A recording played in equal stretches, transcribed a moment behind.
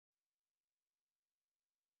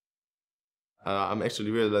I'm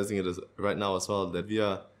actually realizing it right now as well, that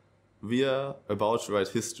we are about to write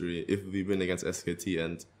history if we win against SKT,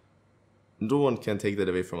 and no one can take that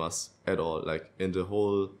away from us at all, like in the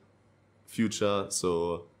whole future.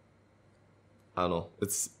 So I don't know.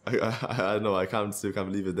 I don't know. I still can't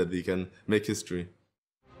believe it that we can make history.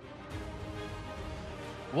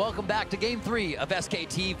 Welcome back to Game 3 of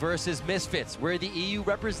SKT versus Misfits, where the EU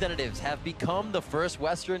representatives have become the first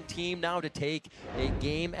Western team now to take a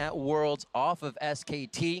game at Worlds off of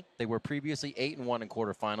SKT. They were previously 8-1 in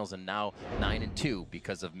quarterfinals and now 9-2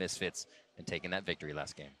 because of Misfits and taking that victory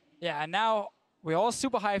last game. Yeah, and now we're all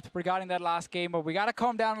super hyped regarding that last game, but we got to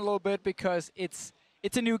calm down a little bit because it's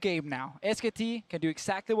a new game now. SKT can do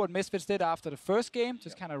exactly what Misfits did after the first game,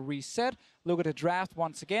 just kind of reset, look at the draft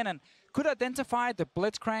once again, and could identify the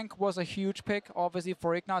Blitzcrank was a huge pick, obviously,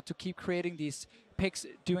 for Ignat to keep creating these picks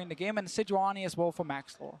during the game, and Sejuani as well for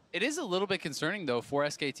Maxlore. It is a little bit concerning, though, for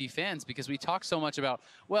SKT fans, because we talk so much about,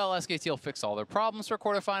 well, SKT will fix all their problems for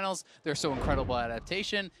quarterfinals, they're so incredible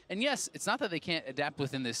adaptation, and yes, it's not that they can't adapt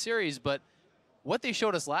within this series, but what they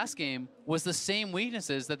showed us last game was the same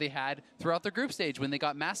weaknesses that they had throughout their group stage when they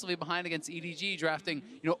got massively behind against EDG, drafting,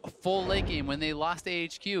 a full late game. When they lost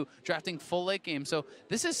AHQ, drafting full late game. So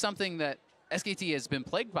this is something that SKT has been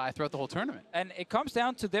plagued by throughout the whole tournament. And it comes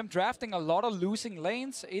down to them drafting a lot of losing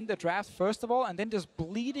lanes in the draft, first of all, and then just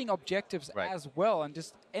bleeding objectives as well, and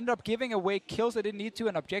just end up giving away kills they didn't need to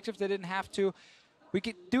and objectives they didn't have to. We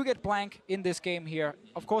do get blank in this game here.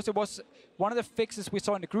 Of course, it was one of the fixes we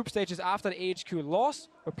saw in the group stages after the AHQ loss,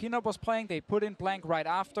 where Peanut was playing. They put in blank right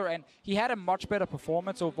after, and he had a much better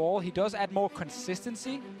performance overall. He does add more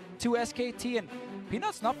consistency to SKT, and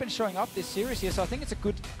Peanut's not been showing up this series here, so I think it's a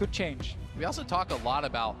good change. We also talk a lot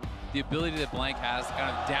about the ability that Blank has to kind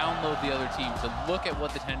of download the other team, to look at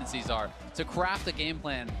what the tendencies are, to craft a game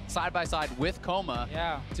plan side by side with Coma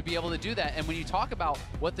to be able to do that. And when you talk about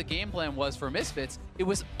what the game plan was for Misfits, it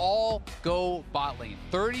was all go bot lane.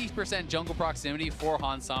 30% jungle proximity for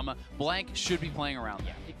Hansama. Blank should be playing around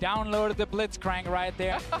that. He downloaded the Blitzcrank right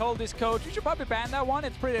there. Told his coach, you should probably ban that one.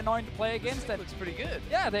 It's pretty annoying to play against. That looks pretty good.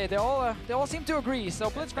 Yeah, they all seem to agree. So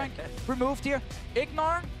Blitzcrank removed here.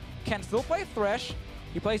 Ignar can still play Thresh.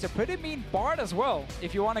 He plays a pretty mean Bard as well,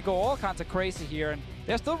 if you want to go all kinds of crazy here. And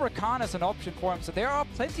there's still Rakan as an option for him, so there are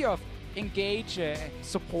plenty of engage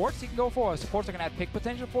supports he can go for. Supports are going to add pick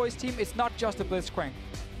potential for his team. It's not just a Blitzcrank.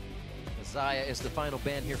 Zaya is the final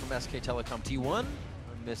ban here from SK Telecom T1.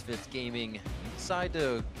 Misfits Gaming decide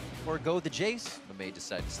to forego the Jace, but may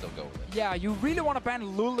decide to still go with it. Yeah, you really want to ban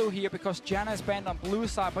Lulu here because Janna is banned on blue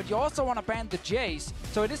side, but you also want to ban the Jace.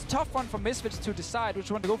 So it is a tough one for Misfits to decide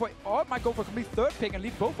which one to go for. Or it might go for a complete third pick and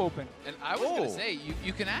leave both open. And I was going to say,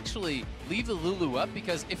 you can actually leave the Lulu up,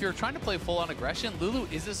 because if you're trying to play full-on aggression, Lulu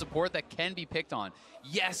is a support that can be picked on.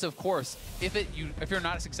 Yes, of course, if you're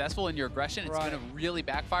not successful in your aggression, it's going to really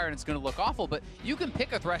backfire and it's going to look awful, but you can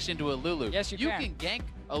pick a Thresh into a Lulu. Yes, you can. You can gank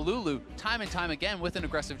a Lulu time and time again with an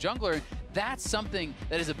aggressive jungler. That's something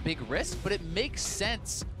that is a big risk, but it makes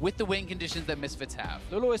sense with the win conditions that Misfits have.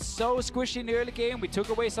 Lulu is so squishy in the early game. We took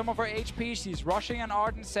away some of her HP. She's rushing an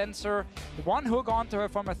Ardent Sensor, one hook onto her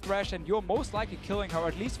from a Thresh, and you're most likely killing her, or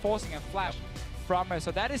at least forcing a flash from her.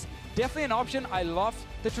 So that is definitely an option. I love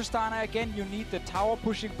the Tristana. Again, you need the tower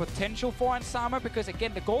pushing potential for Hansama, because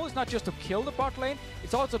again, the goal is not just to kill the bot lane,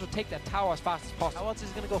 it's also to take that tower as fast as possible. How else is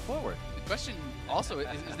he going to go forward? The question also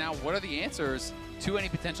is now, what are the answers to any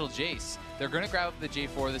potential Jace? They're going to grab the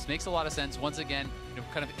J4. This makes a lot of sense. Once again,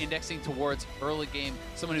 kind of indexing towards early game,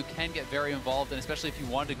 someone who can get very involved, and especially if you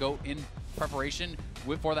want to go in preparation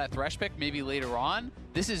for that Thresh pick, maybe later on.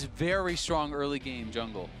 This is very strong early game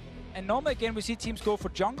jungle. And normally, again, we see teams go for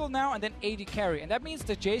jungle now and then AD carry. And that means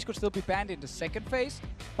the Jace could still be banned in the second phase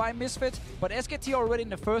by Misfits. But SKT already in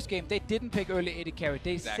the first game, they didn't pick early AD carry.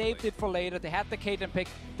 They saved it for later. They had the Caitlyn pick.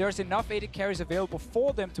 There's enough AD carries available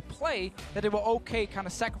for them to play that they were okay kind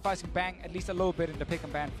of sacrificing Bang at least a little bit in the pick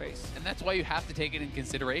and ban phase. And that's why you have to take it in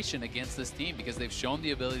consideration against this team, because they've shown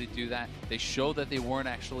the ability to do that. They showed that they weren't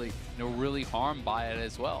actually really harmed by it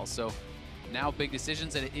as well. So now big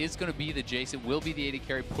decisions, and it is going to be the Jace. It will be the AD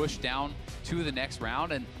carry pushed down to the next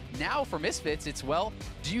round. And now for Misfits, it's, well,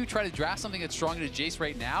 do you try to draft something that's strong into Jace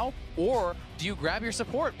right now, or do you grab your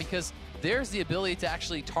support? Because there's the ability to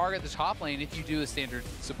actually target the top lane if you do a standard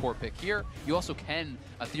support pick here. You also can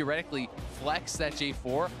theoretically flex that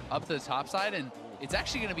J4 up to the top side, and it's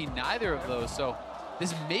actually going to be neither of those. So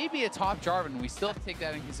this may be a top Jarvan. We still have to take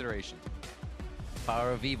that in consideration.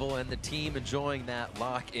 Power of Evil and the team enjoying that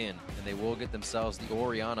lock-in, and they will get themselves the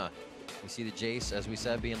Orianna. We see the Jace, as we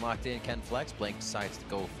said, being locked in. Can flex. Blank decides to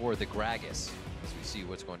go for the Gragas. as we see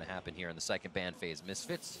what's going to happen here in the second ban phase.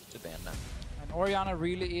 Misfits to ban now. And Orianna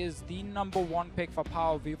really is the #1 pick for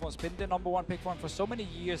Power Vivo. It's been the #1 pick for him for so many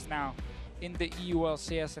years now in the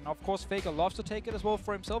EULCS. And of course, Faker loves to take it as well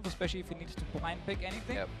for himself, especially if he needs to blind pick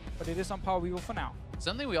anything. Yep. But it is on Power Vivo for now.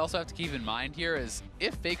 Something we also have to keep in mind here is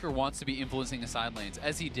if Faker wants to be influencing the side lanes,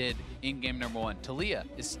 as he did in game #1, Taliyah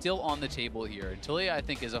is still on the table here. And Taliyah, I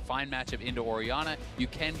think, is a fine matchup into Orianna. You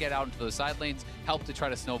can get out into those side lanes, help to try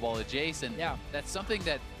to snowball a Jace, and yeah, that's something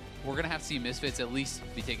that we're going to have to see Misfits at least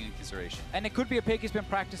be taking into consideration. And it could be a pick he's been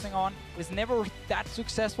practicing on. It's never that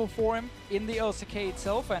successful for him in the LCK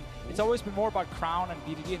itself, and it's always been more about Crown and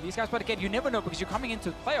BDD and these guys. But again, you never know because you're coming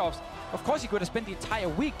into the playoffs. Of course, you could have spent the entire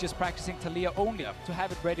week just practicing Taliyah only to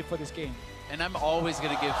have it ready for this game. And I'm always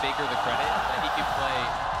going to give Faker the credit that he can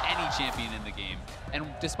play any champion in the game.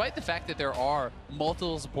 And despite the fact that there are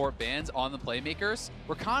multiple support bans on the playmakers,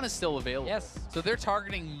 Rakan is still available. Yes. So they're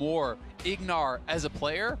targeting more Ignar as a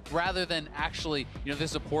player rather than actually, you know, the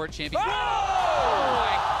support champion. Oh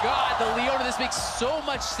my God, the Leona, this makes so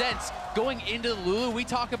much sense. Going into Lulu, we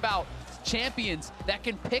talk about champions that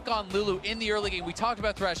can pick on Lulu in the early game. We talked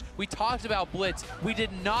about Thresh, we talked about Blitz, we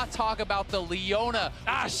did not talk about the Leona.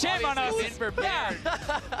 Shame on us. Prepared.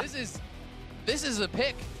 This is a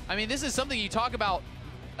pick. I mean, this is something you talk about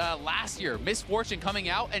last year, Misfortune coming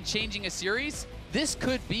out and changing a series. This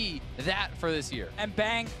could be that for this year. And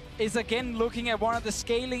Bang is again looking at one of the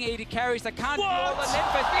scaling AD carries that can't do all the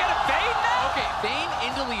Nymphas. We got a Vayne now? Okay, Vayne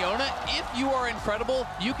into Leona. If you are incredible,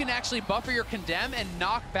 you can actually buffer your Condemn and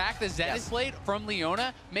knock back the Zenith Blade from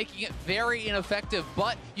Leona, making it very ineffective,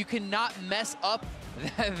 but you cannot mess up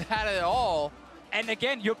that at all. And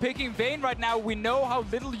again, you're picking Vayne right now. We know how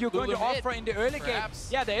little you're going to offer in the early game.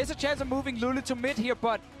 Yeah, there is a chance of moving Lulu to mid here,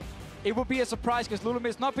 but it would be a surprise because Lulu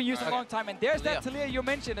has not been used in a long time. And there's that Taliyah you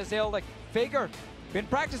mentioned, Azale. Like, Faker, been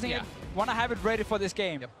practicing it, want to have it ready for this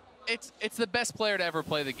game. It's the best player to ever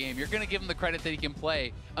play the game. You're going to give him the credit that he can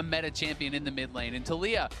play a meta champion in the mid lane. And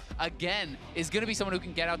Taliyah, again, is going to be someone who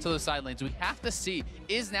can get out to those side lanes. We have to see,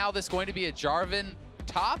 is now this going to be a Jarvan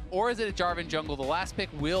top or is it a Jarvan jungle? The last pick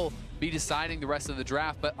will be deciding the rest of the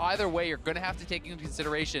draft, but either way, you're going to have to take into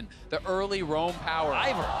consideration the early roam power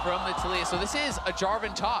from the Taliyah. So this is a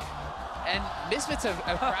Jarvan top. And Misfits have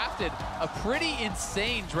crafted a pretty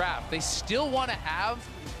insane draft. They still want to have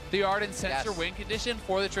the Ardent Sensor win condition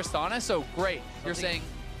for the Tristana, so great. You're saying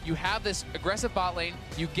you have this aggressive bot lane,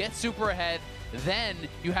 you get super ahead, then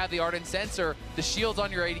you have the Ardent Sensor, the shields on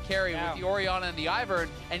your AD carry with the Orianna and the Ivern,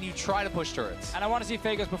 and you try to push turrets. And I want to see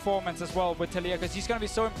Faker's performance as well with Taliyah, because he's going to be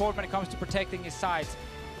so important when it comes to protecting his sides.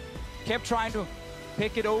 Kept trying to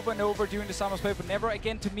pick it over and over during the summer split, but never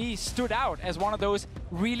again, to me, stood out as one of those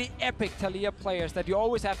really epic Taliyah players that you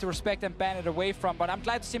always have to respect and ban it away from. But I'm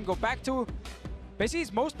glad to see him go back to basically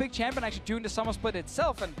his most big champion actually during the summer split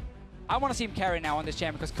itself, and I want to see him carry now on this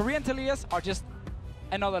champion, because Korean Taliyahs are just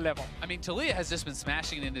another level. I mean, Taliyah has just been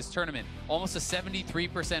smashing it in this tournament. Almost a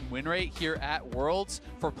 73% win rate here at Worlds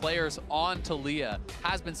for players on Taliyah.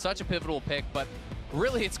 Has been such a pivotal pick, but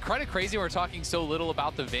really, it's kind of crazy we're talking so little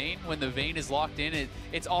about the Vayne. When the Vayne is locked in,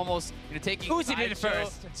 it's almost, you know, taking who's it in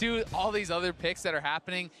first to all these other picks that are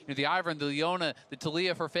happening. You know, the Ivern, the Leona, the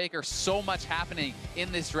Taliyah for Faker, so much happening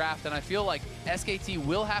in this draft, and I feel like SKT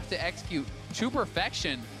will have to execute to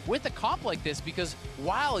perfection with a comp like this, because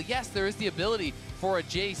while, yes, there is the ability for a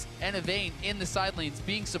Jace and a Vayne in the side lanes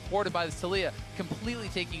being supported by this Taliyah completely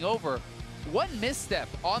taking over, one misstep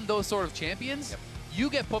on those sort of champions, you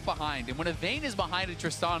get put behind. And when a Vayne is behind a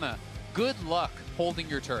Tristana, good luck holding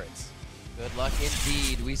your turrets. Good luck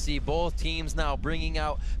indeed. We see both teams now bringing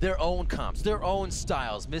out their own comps, their own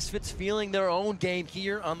styles. Misfits feeling their own game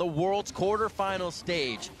here on the World's quarterfinal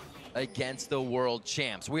stage against the world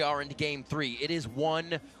champs. We are into game 3. It is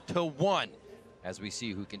 1-1 as we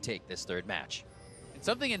see who can take this third match. And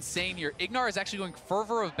something insane here. Ignar is actually going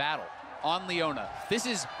fervor of battle on Leona. This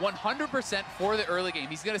is 100% for the early game.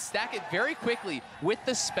 He's going to stack it very quickly with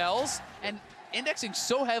the spells and indexing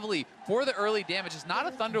so heavily for the early damage. It's not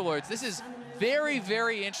a Thunderlords. This is very,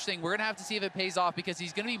 very interesting. We're going to have to see if it pays off, because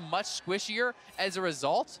he's going to be much squishier as a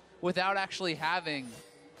result without actually having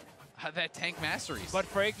that tank masteries. But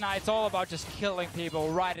for Ignar, it's all about just killing people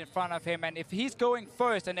right in front of him. And if he's going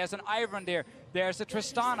first and there's an Ivern there, there's a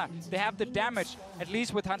Tristana, they have the damage, at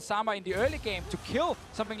least with Hansama in the early game, to kill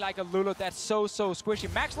something like a Lulu that's so squishy.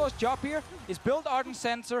 Maxlaw's job here is build Ardent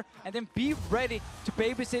Sensor and then be ready to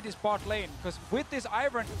babysit his bot lane. Because with this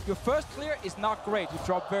Ivern, your first clear is not great. You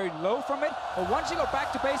drop very low from it, but once you go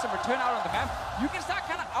back to base and return out on the map, you can start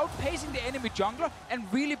kind of outpacing the enemy jungler and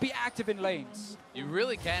really be active in lanes. You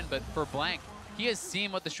really can, but for Blank, He has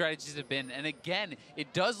seen what the strategies have been. And again,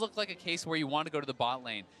 it does look like a case where you want to go to the bot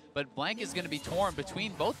lane. But Blank is going to be torn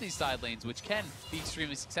between both these side lanes, which can be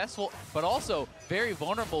extremely successful, but also very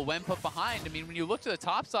vulnerable when put behind. I mean, when you look to the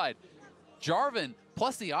top side, Jarvan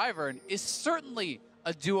plus the Ivern is certainly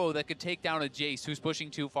a duo that could take down a Jace who's pushing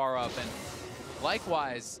too far up. And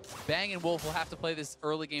likewise, Bang and Wolf will have to play this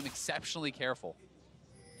early game exceptionally careful.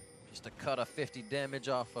 Just a cut of 50 damage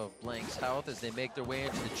off of Blank's health as they make their way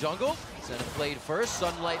into the jungle. Zenith Blade first,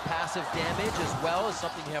 Sunlight passive damage as well is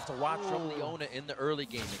something you have to watch from Leona in the early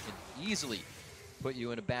game. It can easily put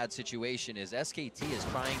you in a bad situation as SKT is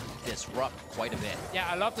trying to disrupt quite a bit. Yeah,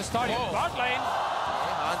 I love the starting bot lane.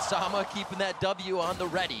 Hansama keeping that W on the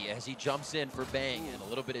ready as he jumps in for Bang and a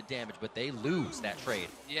little bit of damage, but they lose that trade.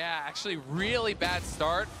 Yeah, actually really bad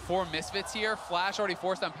start for Misfits here. Flash already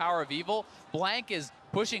forced on Power of Evil. Blank is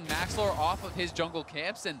pushing Maxlore off of his jungle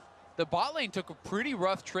camps, and the bot lane took a pretty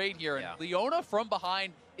rough trade here. And Leona from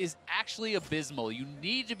behind is actually abysmal. You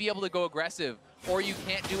need to be able to go aggressive or you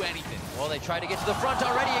can't do anything. Well, they try to get to the front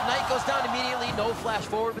already. Ignite goes down immediately. No flash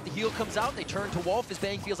forward, but the heal comes out. They turn to Wolf as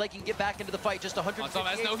Bang feels like he can get back into the fight. Just 150 Hansama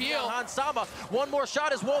has no heal. Hansama, one more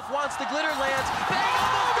shot as Wolf wants the glitter lands. Bang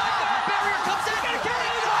almost got the barrier, comes in, got a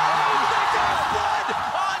king! Blood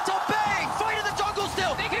onto Bang! Fight in the jungle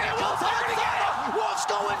still! Here comes Hansama! Wolf's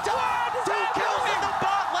going down! 2 kills in the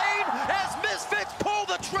bot lane as Misfits pull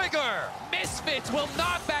the trigger! Misfits will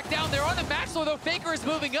not back down. They're on the Maxlore, though Faker is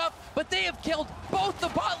moving up, but they have killed both the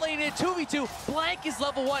bot lane in 2v2. Blank is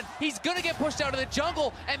level 1. He's gonna get pushed out of the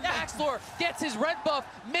jungle, and Maxlore gets his red buff.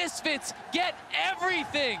 Misfits get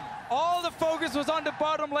everything. All the focus was on the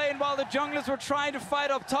bottom lane while the junglers were trying to fight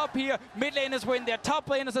up top here. Mid laners were in there, top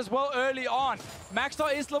laners as well early on.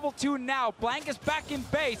 Maxlore is level 2 now. Blank is back in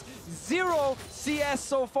base. 0 CS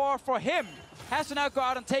so far for him. Has to now go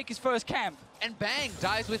out and take his first camp. And Bang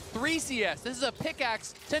dies with 3 CS. This is a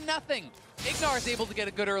pickaxe to nothing. Ignar is able to get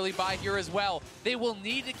a good early buy here as well. They will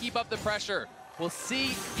need to keep up the pressure. We'll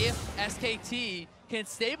see if SKT can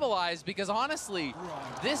stabilize, because honestly,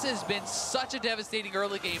 this has been such a devastating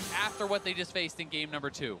early game after what they just faced in game number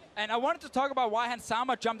 2. And I wanted to talk about why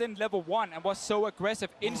Hansama jumped in level 1 and was so aggressive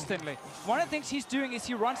instantly. One of the things he's doing is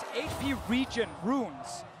he runs HP regen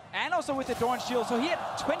runes, and also with the Dawn Shield. So he had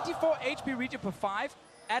 24 HP regen per 5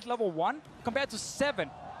 at level 1 compared to 7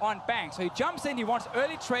 on Bang. So he jumps in, he wants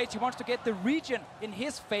early trades, he wants to get the regen in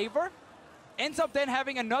his favor. Ends up then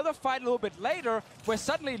having another fight a little bit later where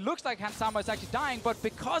suddenly it looks like Hansama is actually dying, but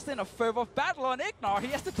because then a fervor of battle on Ignar, he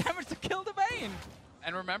has the damage to kill the Bane.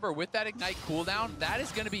 And remember, with that Ignite cooldown, that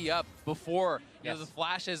is going to be up before you know, the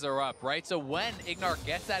flashes are up, right? So when Ignar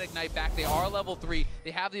gets that Ignite back, they are level 3. They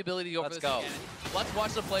have the ability to go for this again. Let's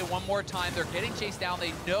watch them play one more time. They're getting chased down.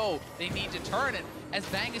 They know they need to turn. And as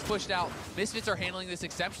Bang is pushed out, Misfits are handling this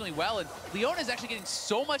exceptionally well. And Leona is actually getting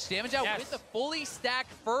so much damage out with the fully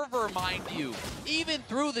stacked Fervor, mind you, even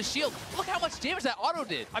through the shield. Look how much damage that auto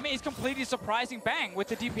did. I mean, it's completely surprising Bang with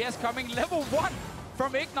the DPS coming level 1.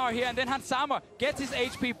 From Ignar here, and then Hansama gets his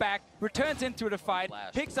HP back, returns into the fight,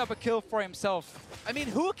 picks up a kill for himself. I mean,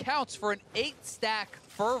 who accounts for an 8-stack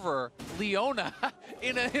Fervor Leona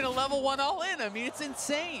in a level 1 all-in? I mean, it's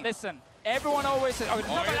insane. Listen, everyone always says, Wolf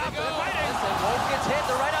gets hit,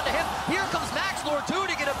 they're right onto him. Here comes Maxlore too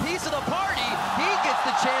to get a piece of the party. He gets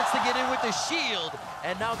the chance to get in with the shield,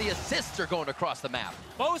 and now the assists are going across the map.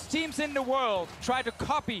 Most teams in the world try to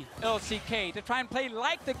copy LCK, to try and play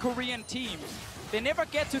like the Korean teams. They never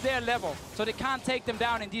get to their level, so they can't take them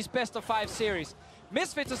down in these best-of-5 series.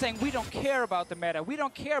 Misfits are saying, we don't care about the meta. We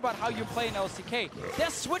don't care about how you play in LCK. They're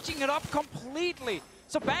switching it up completely.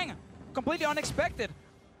 So Bang, completely unexpected.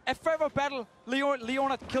 A fervor battle,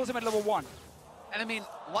 Leona kills him at level 1. And I mean,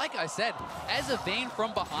 like I said, as a Vayne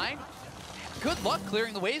from behind, good luck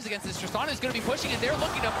clearing the waves against this. Tristana is going to be pushing, and they're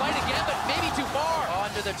looking to fight again, but maybe too far.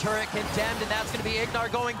 Onto the turret, condemned, and that's going to be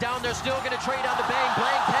Ignar going down. They're still going to trade on to Bang.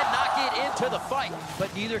 Blank cannot get into the fight,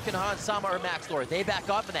 but neither can Hansama or Maxlore. They back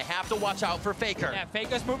up, and they have to watch out for Faker. Yeah,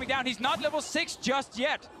 Faker's moving down. He's not level 6 just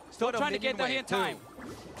yet. Still trying to get there in time.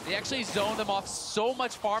 They actually zoned them off so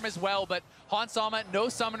much farm as well, but Hansama, no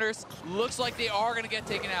summoners. Looks like they are going to get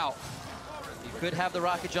taken out. He could have the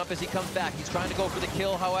rocket jump as he comes back. He's trying to go for the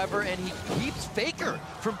kill, however, and he keeps Faker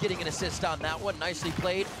from getting an assist on that one. Nicely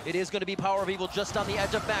played. It is going to be Power of Evil just on the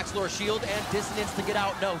edge of Maxlore's shield, and Dissonance to get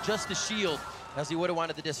out. No, just the shield, as he would have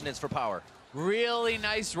wanted the Dissonance for power. Really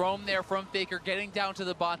nice roam there from Faker, getting down to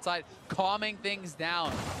the bot side, calming things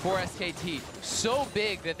down for SKT. So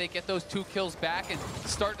big that they get those 2 kills back and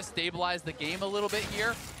start to stabilize the game a little bit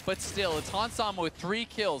here. But still, it's Hansama with 3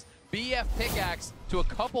 kills. BF pickaxe to a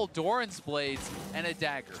couple Doran's blades and a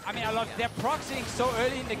dagger. I mean, they're proxying so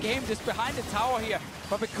early in the game, just behind the tower here.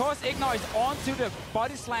 But because Ignar is onto the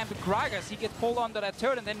body slam to Gragas, he gets pulled onto that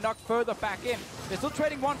turret and then knocked further back in. They're still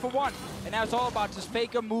trading 1-for-1. And now it's all about just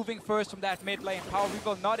Faker moving first from that mid lane. Power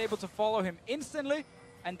People not able to follow him instantly.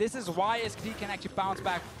 And this is why SKT can actually bounce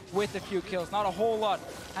back with a few kills. Not a whole lot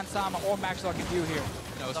Hansama or Maxwell can do here.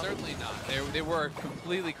 No, certainly not. They were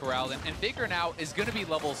completely corralled. And Faker now is going to be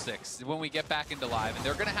level 6 when we get back into live. And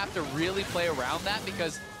they're going to have to really play around that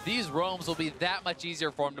because these roams will be that much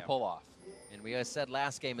easier for him to pull off. And we said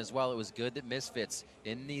last game as well, it was good that Misfits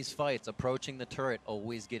in these fights approaching the turret,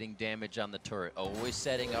 always getting damage on the turret, always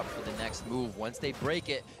setting up for the next move. Once they break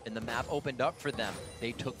it and the map opened up for them,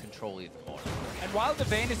 they took control of the corner. And while the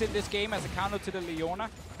Vayne is in this game as a counter to the Leona,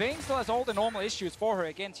 Vayne still has all the normal issues for her.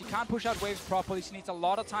 Again, she can't push out waves properly. She needs a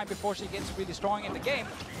lot of time before she gets really strong in the game.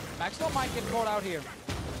 Maxwell might get caught out here.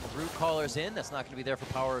 Root Caller's in. That's not going to be there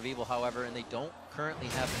for Power of Evil, however, and they don't currently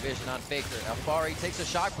have vision on Faker. Alfari takes a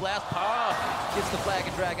shock blast. Gets the flag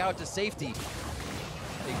and drag out to safety.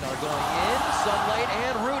 Ignar going in, Sunlight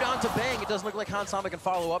and Root onto Bang. It doesn't look like Hansama can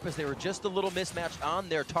follow up as they were just a little mismatched on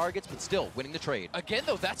their targets, but still winning the trade. Again,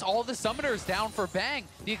 though, that's all the summoners down for Bang.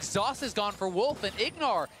 The exhaust is gone for Wolf, and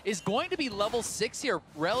Ignar is going to be level 6 here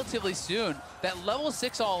relatively soon. That level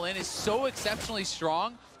 6 all-in is so exceptionally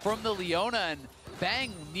strong from the Leona, and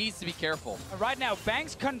Bang needs to be careful. Right now,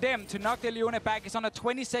 Bang's condemned to knock the Leona back. It's on a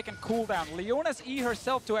 20-second cooldown. Leona's E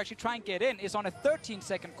herself to actually try and get in is on a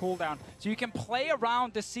 13-second cooldown. So you can play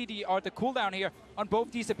around the CD or the cooldown here on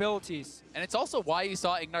both these abilities. And it's also why you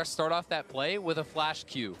saw Ignar start off that play with a flash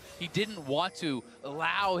Q. He didn't want to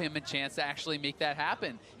allow him a chance to actually make that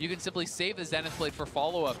happen. You can simply save the Zenith Blade for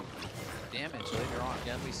follow-up damage later on.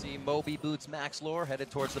 Again, we see Moby Boots Max Lore headed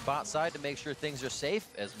towards the bot side to make sure things are safe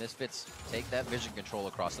as Misfits take that vision control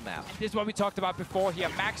across the map. And this is what we talked about before here.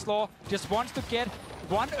 Max Lore just wants to get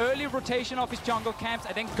one early rotation of his jungle camps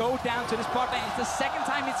and then go down to this bot lane. It's the second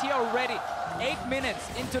time he's here already. 8 minutes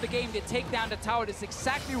into the game, they take down the tower. This is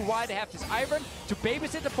exactly why they have this Iron to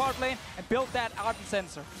babysit the bot lane and build that Ardent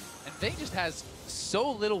Sensor. And Vayne just has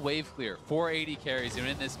so little wave clear for AD carries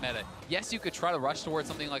in this meta. Yes, you could try to rush towards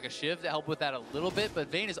something like a Shiv to help with that a little bit,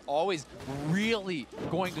 but Vayne is always really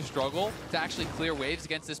going to struggle to actually clear waves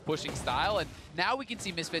against this pushing style. And now we can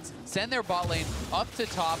see Misfits send their bot lane up to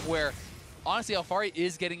top where, honestly, Alfari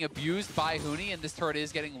is getting abused by Huni and this turret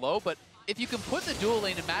is getting low, but if you can put the dual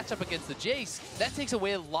lane and match up against the Jace, that takes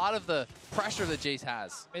away a lot of the pressure that Jace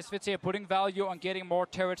has. Misfits here putting value on getting more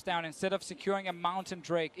turrets down instead of securing a Mountain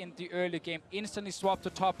Drake in the early game. Instantly swap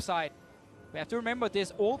to top side. We have to remember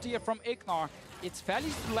this ult here from Ignar. It's fairly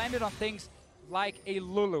easy to land it on things like a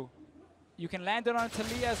Lulu. You can land it on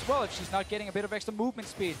Talia as well if she's not getting a bit of extra movement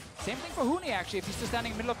speed. Same thing for Huni actually if he's just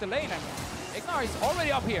standing in the middle of the lane. And Ignar is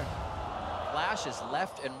already up here. Flashes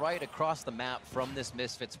left and right across the map from this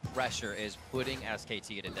Misfits pressure is putting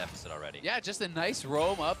SKT at a deficit already. Yeah, just a nice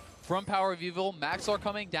roam up from Power of Evil. Maxor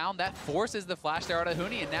coming down. That forces the flash there out of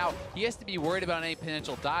Huni, and now he has to be worried about any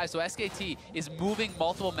potential dive. So SKT is moving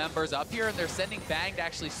multiple members up here, and they're sending Bang to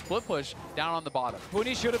actually split push down on the bottom.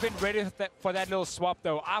 Huni should have been ready for that little swap,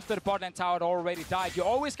 though. After the bot lane tower had already died, you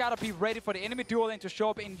always got to be ready for the enemy dual lane to show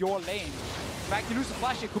up in your lane. In fact, you lose the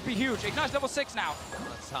flash, it could be huge. Ignar's level 6 now.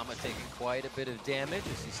 Hansama taking quite a bit of damage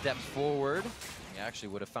as he steps forward. He actually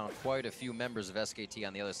would have found quite a few members of SKT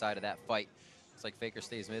on the other side of that fight. Looks like Faker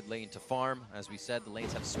stays mid lane to farm. As we said, the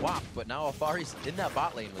lanes have swapped, but now Alfari's in that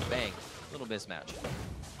bot lane with Bang. Little mismatch.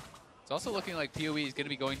 It's also looking like PoE is going to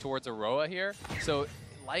be going towards Aroa here. So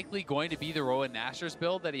likely going to be the Roa Nashor's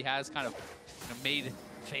build that he has kind of made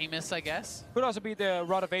famous, I guess. Could also be the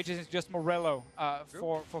Rod of Ages is just Morello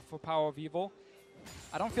for Power of Evil.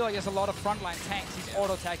 I don't feel like there's a lot of frontline tanks he's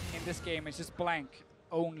auto-attacking in this game. It's just blank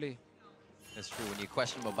only. That's true. When you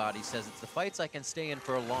question him about it, he says it's the fights I can stay in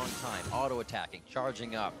for a long time. Auto-attacking,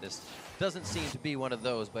 charging up. This doesn't seem to be one of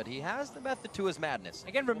those, but he has the method to his madness.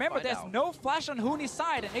 Again, remember, there's no flash on Huni's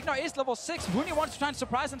side, and Ignar is level 6. Huni wants to try and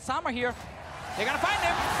surprise Hansama here. They're gonna find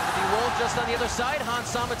him. The Wolf just on the other side.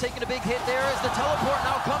 Hansama taking a big hit there as the teleport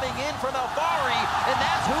now coming in from Alfari, and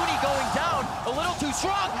that's Huni going down. A little too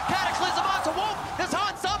strong. Cataclysm onto Wolf. Does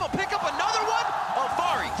Hansama pick up another one?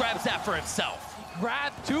 Alfari grabs that for himself.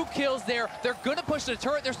 Grab 2 kills there. They're going to push the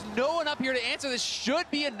turret. There's no one up here to answer. This should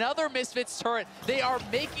be another Misfits turret. They are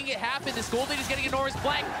making it happen. This gold lead is getting enormous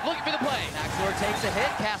blank. Looking for the play. Maxor takes a hit,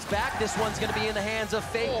 casts back. This one's going to be in the hands of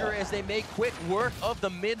Faker as they make quick work of the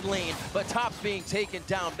mid lane. But top's being taken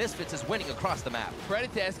down. Misfits is winning across the map.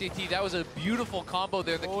 Credit to SKT. That was a beautiful combo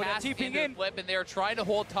there. The cast into the flip, and they're trying to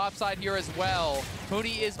hold top side here as well.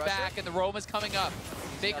 Huni is back, and the Roam is coming up.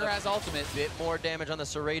 Faker has ultimate. Bit more damage on the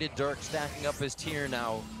serrated Dirk, stacking up his tier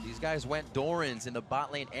now. These guys went Dorans in the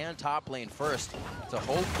bot lane and top lane first to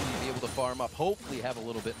hopefully be able to farm up, hopefully have a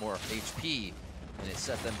little bit more HP, and it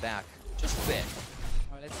set them back just a bit.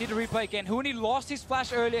 All right, let's see the replay again. Huni lost his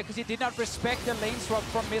flash earlier because he did not respect the lane swap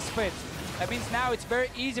from Misfits. That means now it's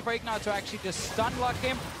very easy for Ignar to actually just stun lock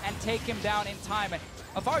him and take him down in time. And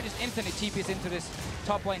Alfaro just instantly TPs into this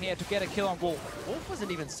top lane here to get a kill on Wolf. Wolf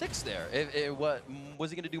wasn't even 6 there. What was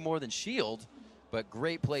he going to do more than shield? But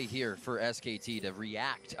great play here for SKT to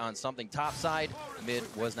react on something top side. Mid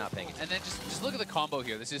was not paying attention. And then just look at the combo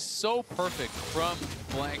here. This is so perfect from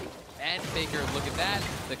Blank and Faker. Look at that.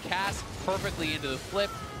 The cast perfectly into the flip.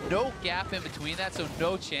 No gap in between that, so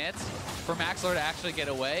no chance for Maxlor to actually get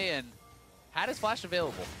away. And had his flash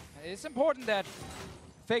available. It's important that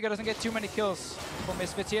Faker doesn't get too many kills from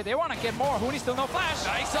Misfits here. They want to get more. Huni still no flash.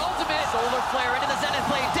 Nice ultimate. Solar Flare into the Zenith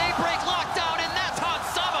blade. Daybreak lockdown, and that's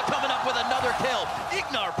Hansama coming up with another kill.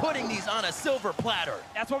 Ignar putting these on a silver platter.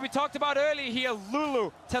 That's what we talked about earlier here.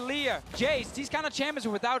 Lulu, Talia, Jace, these kind of champions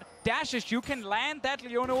without dashes, you can land that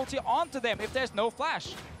Leona ulti onto them if there's no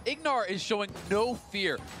flash. Ignar is showing no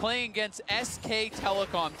fear playing against SK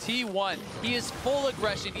Telecom T1. He is full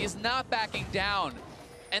aggression. He is not backing down.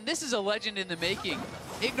 And this is a legend in the making.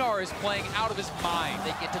 Ignar is playing out of his mind.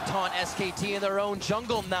 They get to taunt SKT in their own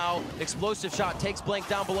jungle now. Explosive shot takes Blank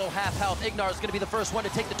down below half health. Ignar is going to be the first one to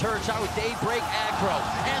take the turret shot with Daybreak aggro.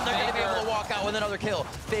 And they're going to be able to walk out with another kill.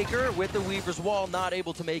 Faker with the Weaver's Wall, not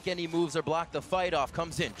able to make any moves or block the fight off.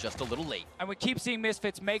 Comes in just a little late. And we keep seeing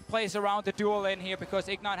Misfits make plays around the dual lane here because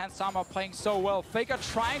Ignar and Hansama are playing so well. Faker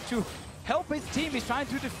trying to help his team. He's trying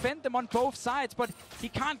to defend them on both sides, but he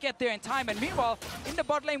can't get there in time. And meanwhile, in the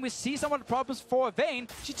bot lane, we see some of the problems for Vayne.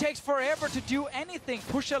 She takes forever to do anything.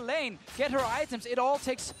 Push her lane, get her items. It all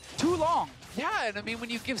takes too long. Yeah, and I mean,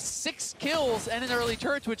 when you give 6 kills and an early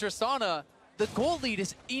turret to a Tristana, the gold lead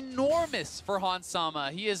is enormous for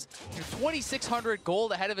Hansama. He is 2,600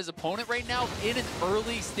 gold ahead of his opponent right now in his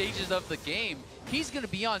early stages of the game. He's going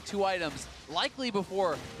to be on 2 items, likely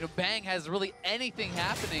before Bang has really anything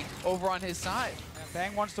happening over on his side. And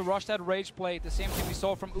Bang wants to rush that Rage Blade, the same thing we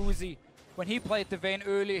saw from Uzi when he played the Vayne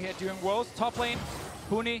earlier here during Worlds. Top lane,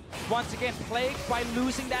 Huni once again plagued by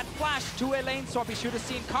losing that flash to a lane swap he should have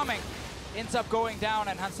seen coming. Ends up going down,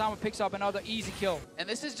 and Hansama picks up another easy kill. And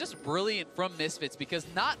this is just brilliant from Misfits, because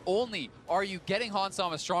not only are you getting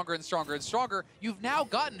Hansama stronger and stronger and stronger, you've now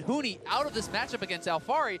gotten Huni out of this matchup against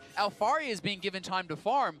Alfari. Alfari is being given time to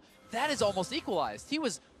farm. That is almost equalized. He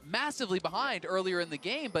was massively behind earlier in the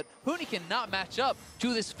game, but Huni cannot match up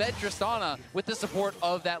to this fed Tristana with the support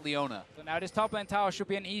of that Leona. So now this top lane tower should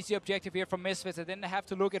be an easy objective here from Misfits. And then they have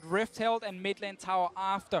to look at Rift Herald and mid lane tower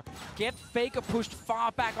after. Get Faker pushed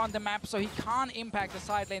far back on the map so he can't impact the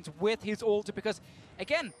side lanes with his ulti, because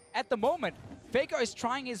again, at the moment, Faker is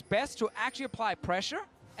trying his best to actually apply pressure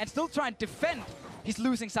and still try and defend his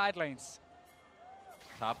losing side lanes.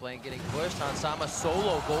 Top lane getting pushed. Hansama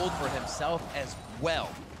solo gold for himself as well.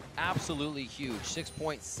 Absolutely huge.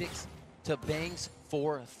 6.6 to Bang's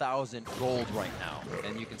 4,000 gold right now.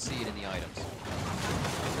 And you can see it in the items.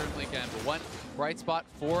 Certainly can. But one bright spot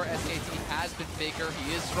for SKT has been Faker.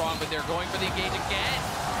 He is strong, but they're going for the engage again.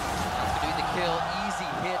 That's going to be the kill.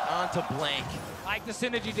 Easy hit onto Blank. Like the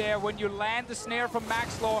synergy there, when you land the snare from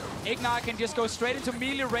Maxlor, Ignar can just go straight into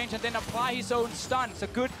melee range and then apply his own stun. It's a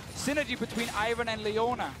good synergy between Ivan and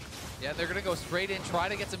Leona. Yeah, they're going to go straight in, try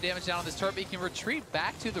to get some damage down on this turret, but he can retreat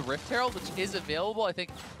back to the Rift Herald, which is available. I think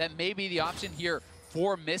that may be the option here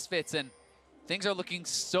for Misfits, and things are looking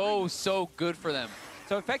so, so good for them.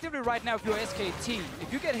 So effectively right now, if you're SKT,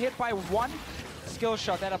 if you get hit by one skill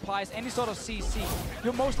shot that applies any sort of CC,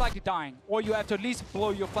 you're most likely dying, or you have to at least blow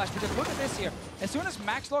your flash. Because look at this here. As soon as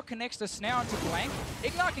Maxlor connects the snare onto Blank,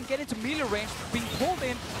 Ignar can get into melee range, being pulled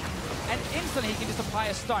in, and instantly he can just apply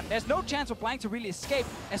a stun. There's no chance for Blank to really escape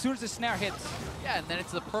as soon as the snare hits. Yeah, and then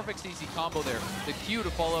it's the perfect CC combo there. The Q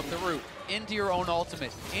to follow up the route, into your own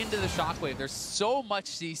ultimate, into the shockwave. There's so much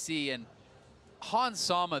CC, and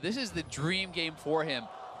Hansama, this is the dream game for him.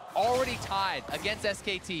 Already tied against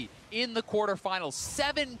SKT in the quarterfinals.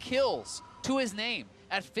 7 kills to his name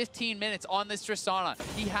at 15 minutes on this Tristana.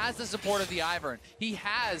 He has the support of the Ivern. He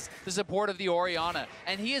has the support of the Orianna.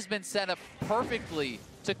 And he has been set up perfectly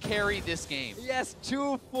to carry this game. Yes,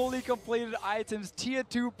 2 fully completed items, tier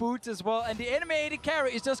 2 boots as well. And the enemy AD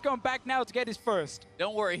carry is just going back now to get his first.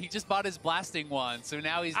 Don't worry, he just bought his blasting one. So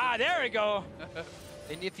now he's... Ah, there we go.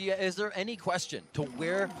 And is there any question to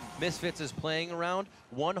where Misfits is playing around?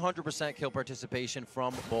 100% kill participation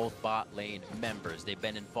from both bot lane members. They've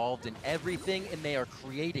been involved in everything, and they are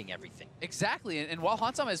creating everything. Exactly, and while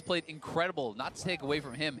Hansama has played incredible, not to take away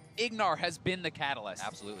from him, Ignar has been the catalyst.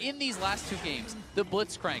 Absolutely. In these last 2 games, the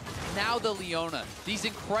Blitzcrank, now the Leona, these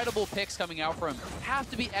incredible picks coming out for him have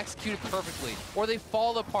to be executed perfectly, or they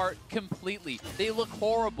fall apart completely. They look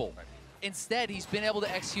horrible. Instead, he's been able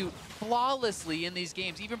to execute flawlessly in these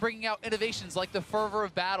games, even bringing out innovations like the Fervor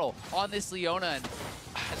of Battle on this Leona.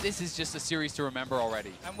 And this is just a series to remember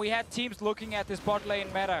already. And we had teams looking at this bot lane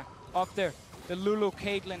meta of the Lulu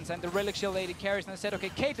Caitlyn's and the Relic Shield AD carries, and they said, okay,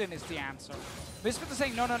 Caitlyn is the answer. Misfits are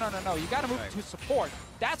saying, no, you gotta move to support.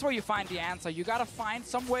 That's where you find the answer. You gotta find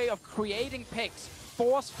some way of creating picks,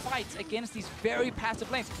 force fights against these very passive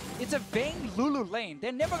lanes. It's a Vayne Lulu lane.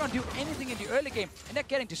 They're never gonna do anything in the early game, and they're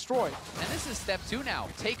getting destroyed. And this is step 2 now.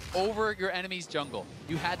 Take over your enemy's jungle.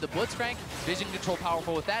 You had the Blitzcrank, vision control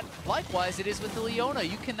powerful with that. Likewise, it is with the Leona.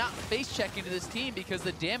 You cannot face check into this team because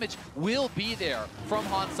the damage will be there from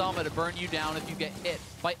Hansama to burn you down if you get hit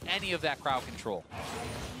by any of that crowd control.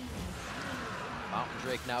 Mountain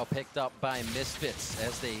Drake now picked up by Misfits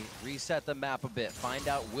as they reset the map a bit, find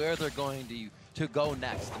out where they're going to go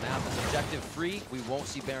next. The map is objective free. We won't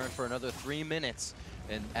see Baron for another 3 minutes,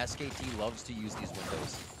 and SKT loves to use these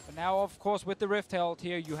windows. But now, of course, with the Rift Herald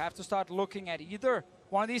here, you have to start looking at either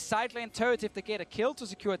one of these side lane turrets if they get a kill to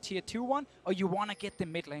secure a tier 2 one, or you want to get the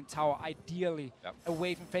mid lane tower, ideally,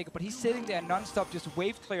 away from Faker. But he's sitting there non-stop, just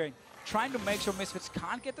wave clearing, trying to make sure Misfits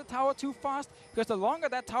can't get the tower too fast, because the longer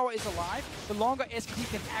that tower is alive, the longer SKT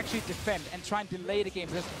can actually defend and try and delay the game.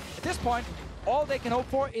 Because at this point, all they can hope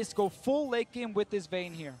for is to go full late game with this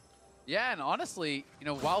Vayne here. Yeah, and honestly, you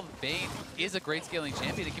know, while Vayne is a great scaling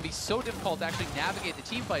champion, it can be so difficult to actually navigate the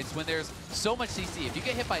team fights when there's so much CC. If you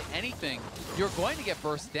get hit by anything, you're going to get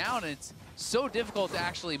burst down, and it's so difficult to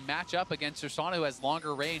actually match up against Ursana, who has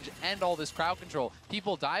longer range and all this crowd control,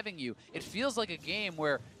 people diving you. It feels like a game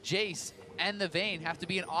where Jace and the Vayne have to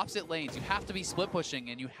be in opposite lanes. You have to be split pushing,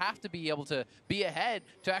 and you have to be able to be ahead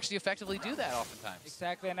to actually effectively do that oftentimes.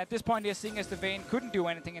 Exactly, and at this point, you're seeing as the Vayne couldn't do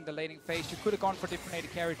anything in the laning phase. You could have gone for different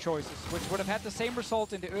AD carry choices, which would have had the same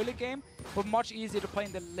result in the early game, but much easier to play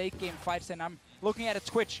in the late game fights. And I'm looking at a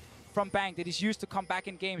Twitch from Bang that he's used to come back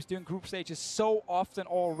in games during group stages so often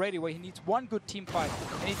already, where he needs one good team fight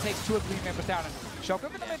and he takes 2 or 3 members down. And Shock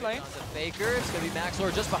up in the mid lane. Faker, it's going to be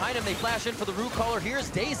Maxlord just behind him. They flash in for the root caller. Here's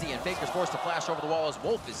Daisy, and Faker's forced to flash over the wall as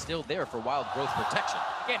Wolf is still there for wild growth protection.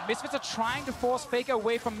 Again, Misfits are trying to force Faker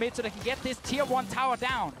away from mid so they can get this tier 1 tower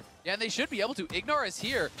down. Yeah, and they should be able to. Ignar is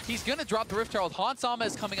here. He's going to drop the Rift Herald. Hansama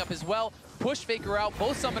is coming up as well. Push Faker out,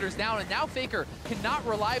 both summoners down, and now Faker cannot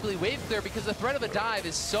reliably wave clear because the threat of a dive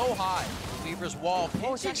is so high. Weaver's Wall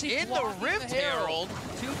pinching in the Rift Herald.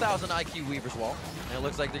 2,000 IQ Weaver's Wall. And it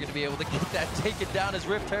looks like they're going to be able to get that taken down as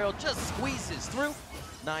Rift Herald just squeezes through.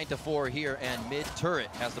 9-4 here, and mid turret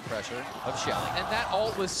has the pressure of Shelly. And that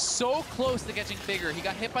ult was so close to catching Faker. He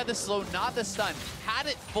got hit by the slow, not the stun. Had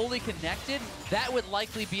it fully connected, that would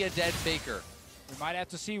likely be a dead Faker. We might have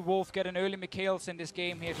to see Wolf get an early Mikhails in this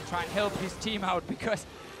game here to try and help his team out, because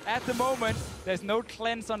at the moment, there's no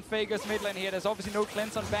cleanse on Faker's mid lane here. There's obviously no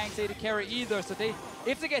cleanse on Bang's AD carry either. So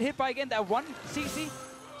if they get hit by again that one CC,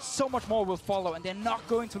 so much more will follow, and they're not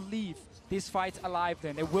going to leave this fight alive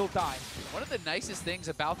then. They will die. One of the nicest things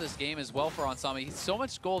about this game as well for Hansama, he's so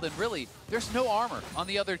much gold, and really, there's no armor on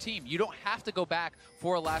the other team. You don't have to go back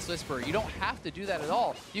for a Last Whisper. You don't have to do that at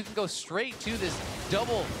all. You can go straight to this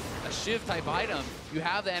double a Shiv type item. You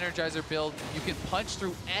have the Energizer build. You can punch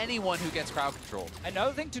through anyone who gets crowd control.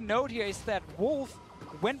 Another thing to note here is that Wolf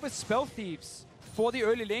went with Spell Thieves for the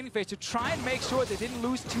early laning phase to try and make sure they didn't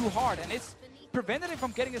lose too hard, and it's prevented him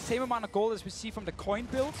from getting the same amount of gold as we see from the coin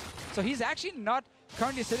builds. So he's actually not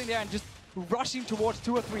currently sitting there and just rushing towards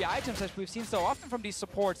 2 or 3 items as we've seen so often from these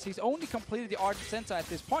supports. He's only completed the Ardent Center at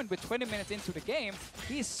this point. With 20 minutes into the game,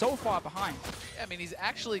 he is so far behind. Yeah, I mean, he's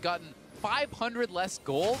actually gotten 500 less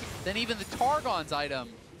gold than even the Targon's item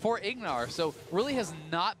for Ignar, so really has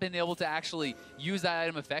not been able to actually use that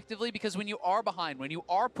item effectively, because when you are behind, when you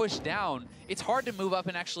are pushed down, it's hard to move up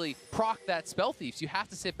and actually proc that Spell Thieves. You have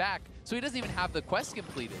to sit back, so he doesn't even have the quest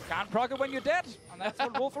completed. Can't proc it when you're dead, and that's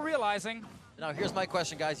what Wolf are realizing. Now here's my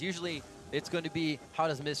question, guys. Usually it's going to be, how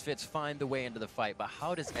does Misfits find the way into the fight, but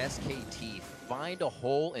how does SKT find a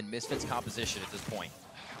hole in Misfits' composition at this point?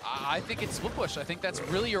 I think it's split push. I think that's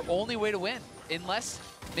really your only way to win, unless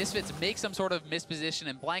Misfits make some sort of misposition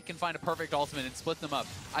and Blank can find a perfect ultimate and split them up.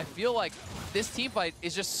 I feel like this team fight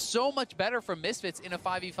is just so much better from Misfits in a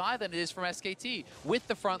 5v5 than it is from SKT, with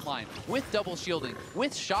the front line, with double shielding,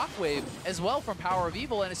 with Shockwave as well from Power of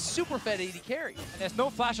Evil, and a super fed AD carry. And there's no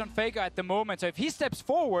flash on Faker at the moment, so if he steps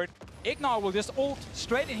forward, Ignore will just ult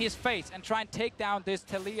straight in his face and try and take down this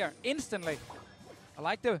Talia instantly. I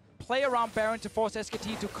like the play around Baron to force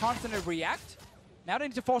SKT to constantly react. Now they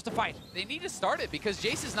need to force the fight. They need to start it because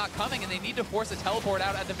Jace is not coming, and they need to force a teleport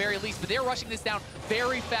out at the very least, but they're rushing this down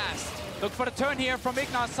very fast. Look for the turn here from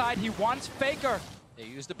Ignor's side. He wants Faker. They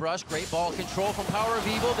use the brush, great ball control from Power of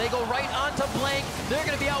Evil. They go right onto Blank. They're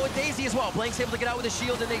going to be out with Daisy as well. Blank's able to get out with a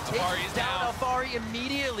shield, and they take down Alfari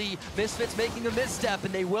immediately. Misfits making a misstep,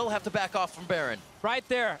 and they will have to back off from Baron. Right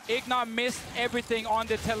there, Ignor missed everything on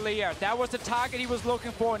the Talia. That was the target he was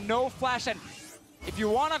looking for. No flash, and if you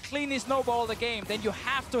want to cleanly snowball the game, then you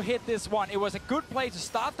have to hit this one. It was a good play to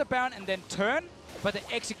start the Baron and then turn, but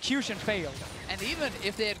the execution failed. And even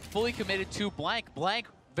if they had fully committed to Blank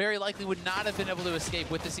very likely would not have been able to escape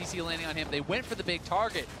with the CC landing on him. They went for the big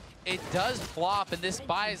target. It does flop, and this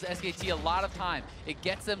buys SKT a lot of time. It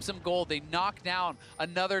gets them some gold. They knock down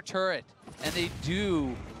another turret, and they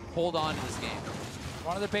do hold on to this game.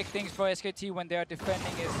 One of the big things for SKT when they're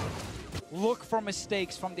defending is look for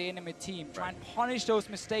mistakes from the enemy team. Try and punish those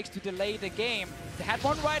mistakes to delay the game. They had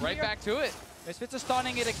one right here. Back to it. Misfits are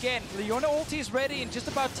stunning it again. Leona ulti is ready in just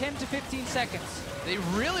about 10 to 15 seconds. They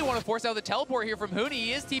really want to force out the teleport here from Huni.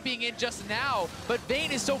 He is TPing in just now, but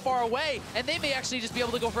Vayne is so far away, and they may actually just be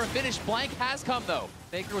able to go for a finish. Blank has come, though.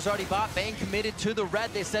 Faker was already bought. Vayne committed to the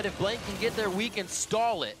red. They said if Blank can get there, we can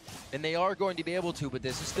stall it. And they are going to be able to, but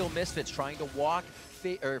this is still Misfits trying to walk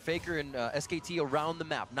Faker and SKT around the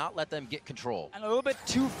map, not let them get control. And a little bit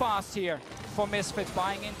too fast here for Misfits,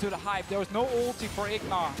 buying into the hype. There was no ulti for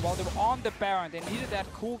Ignor while they were on the Baron. They needed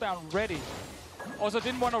that cooldown ready. Also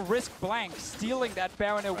didn't want to risk Blank stealing that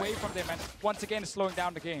Baron away from them and once again slowing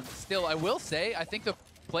down the game. Still, I will say, I think the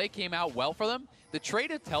play came out well for them. The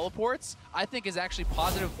trade of teleports, I think, is actually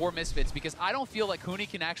positive for Misfits because I don't feel like Huni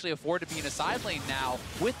can actually afford to be in a side lane now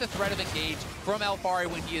with the threat of engage from Alfari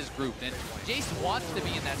when he is grouped. And Jace wants to be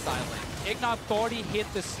in that side lane. Ignor thought he hit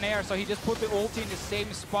the snare, so he just put the ulti in the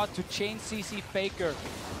same spot to chain CC Faker.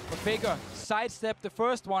 But Faker sidestepped the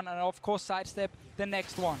first one and of course sidestep the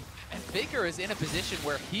next one. And Faker is in a position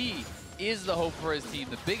where he is the hope for his team,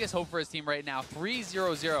 the biggest hope for his team right now.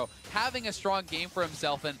 3-0-0, having a strong game for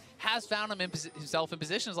himself, and has found himself in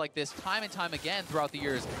positions like this time and time again throughout the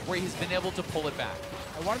years where he's been able to pull it back.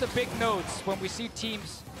 And one of the big notes when we see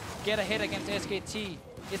teams get ahead against SKT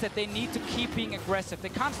is that they need to keep being aggressive. They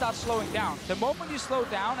can't start slowing down. The moment you slow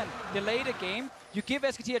down and delay the game, you give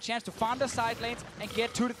SKT a chance to farm the side lanes and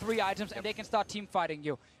get 2 to 3 items, and they can start team fighting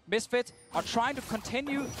you. Misfits are trying to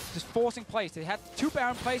continue just forcing plays. They had 2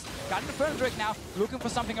 Baron plays, got into Furnace Drake now, looking for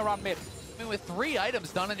something around mid. I mean, with 3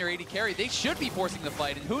 items done on your AD carry, they should be forcing the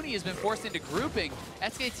fight, and Huni has been forced into grouping.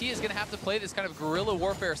 SKT is going to have to play this kind of guerrilla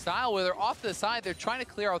warfare style where they're off to the side, they're trying to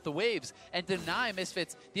clear out the waves and deny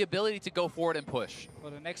Misfits the ability to go forward and push. For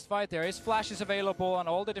the next fight, there is flashes available on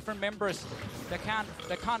all the different members that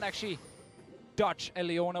can't actually dodge a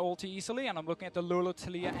Leona ulti easily, and I'm looking at the Lulu,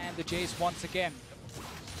 Talia, and the Jace once again.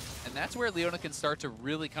 And that's where Leona can start to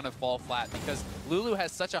really kind of fall flat because Lulu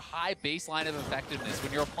has such a high baseline of effectiveness.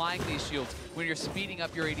 When you're applying these shields, when you're speeding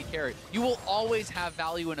up your AD carry, you will always have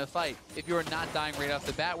value in a fight if you're not dying right off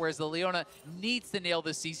the bat, whereas the Leona needs to nail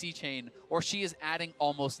the CC chain or she is adding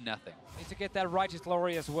almost nothing. Need to get that Righteous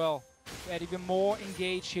Glory as well. Add even more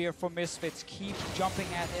engage here for Misfits. Keep jumping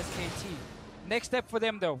at SKT. Next step for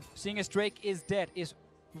them though, seeing as Drake is dead, is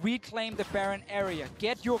reclaim the Baron area.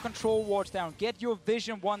 Get your control wards down. Get your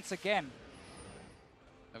vision once again.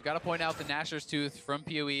 I've got to point out the Gnasher's Tooth from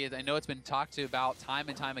PoE. I know it's been talked about time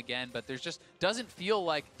and time again, but there's just doesn't feel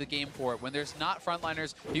like the game for it. When there's not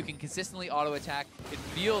frontliners who can consistently auto-attack, it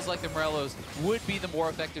feels like the Morellos would be the more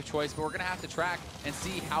effective choice, but we're going to have to track and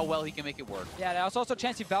see how well he can make it work. Yeah, there's also a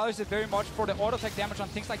chance he values it very much for the auto-attack damage on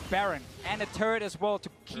things like Baron and a turret as well to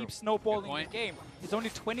keep snowballing the game. It's only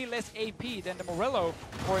 20 less AP than the Morello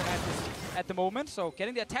for him at the moment, so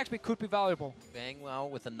getting the attack speed could be valuable. Bang well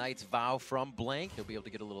with a Knight's Vow from Blank. He'll be able to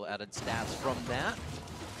get a little added stats from that,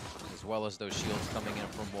 as well as those shields coming in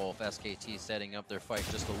from Wolf. SKT setting up their fight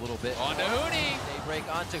just a little bit. On to Huni! They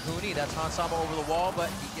break onto Huni. That's Hansama over the wall, but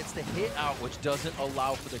he gets the hit out, which doesn't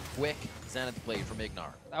allow for the quick Zenith blade from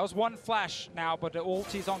Ignor. That was one flash now, but the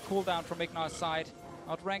ulti's on cooldown from Ignor's side.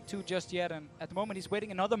 Not rank 2 just yet, and at the moment he's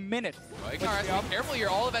waiting another minute. Well, Ignar has to be careful here.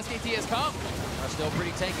 All of SKT has come. Are still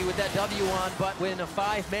pretty tanky with that W on, but when a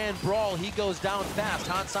 5-man brawl, he goes down fast.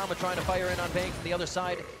 Hansama trying to fire in on Bang from the other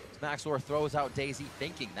side. Maxlor throws out Daisy,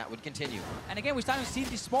 thinking that would continue. And again, we're starting to see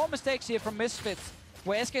these small mistakes here from Misfits,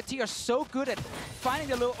 where SKT are so good at finding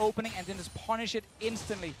the little opening and then just punish it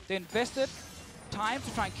instantly. They invested time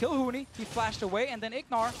to try and kill Huni. He flashed away, and then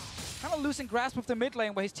Ignar kind of losing grasp of the mid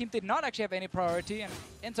lane, where his team did not actually have any priority and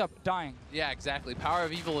ends up dying. Yeah, exactly. Power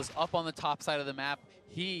of Evil is up on the top side of the map.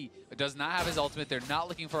 He does not have his ultimate. They're not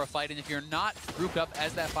looking for a fight, and if you're not grouped up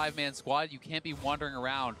as that 5-man squad, you can't be wandering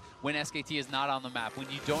around when SKT is not on the map, when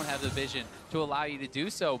you don't have the vision to allow you to do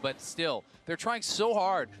so. But still, they're trying so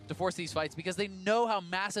hard to force these fights because they know how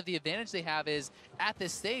massive the advantage they have is at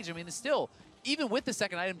this stage. I mean, still, even with the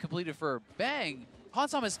second item completed for Bang,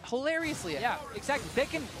 Hansam is hilariously ahead. Yeah, exactly. They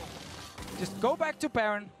can just go back to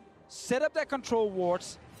Baron, set up their control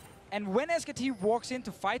wards, and when SKT walks in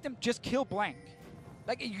to fight them, just kill blank.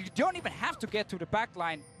 Like, you don't even have to get to the back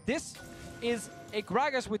line. This is a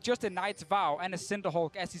Gragas with just a Knight's Vow and a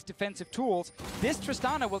Cinderhulk as his defensive tools. This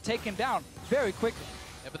Tristana will take him down very quickly.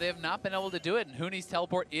 Yeah, but they have not been able to do it, and Huni's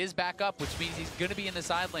teleport is back up, which means he's going to be in the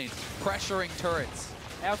side lanes, pressuring turrets.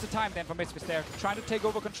 Now's the time then for Misfits there. Trying to take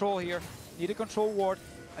over control here. Need a control ward.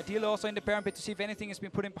 Ideally also in the Baron pit to see if anything has been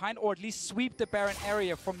put in behind, or at least sweep the Baron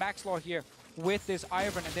area from Maxlor here with this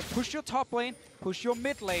Iron. And then push your top lane, push your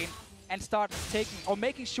mid lane, and start taking or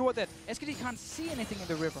making sure that SKT can't see anything in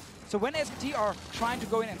the river. So when SKT are trying to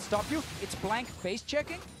go in and stop you, it's blank face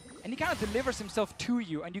checking, and he kind of delivers himself to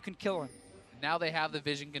you, and you can kill him. Now they have the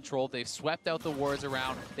vision control. They've swept out the wards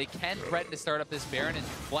around. They can threaten to start up this Baron, and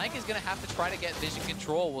Blank is going to have to try to get vision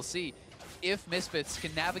control. We'll see if Misfits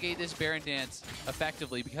can navigate this Baron dance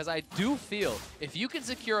effectively, because I do feel if you can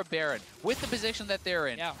secure a Baron with the position that they're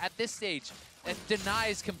in at this stage, that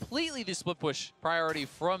denies completely the split push priority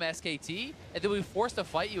from SKT, and they'll be forced to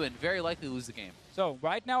fight you and very likely lose the game. So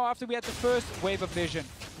right now, after we had the first wave of vision,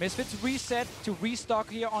 Misfits reset to restock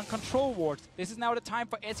here on control wards. This is now the time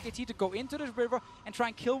for SKT to go into the river and try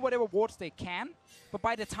and kill whatever wards they can. But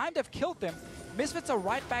by the time they've killed them, Misfits are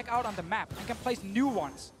right back out on the map and can place new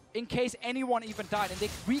ones in case anyone even died, and they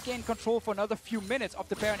regain control for another few minutes of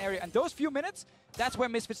the Baron area. And those few minutes, that's where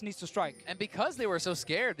Misfits needs to strike. And because they were so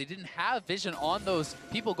scared, they didn't have vision on those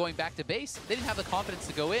people going back to base. They didn't have the confidence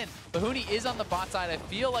to go in. But Huni is on the bot side. I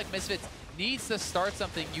feel like Misfits needs to start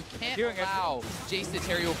something. You can't allow Jace to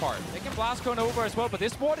tear you apart. They can Blast Cone over as well, but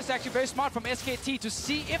this ward is actually very smart from SKT to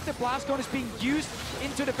see if the Blast Cone is being used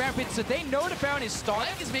into the Baron pit, so they know the Baron is starting.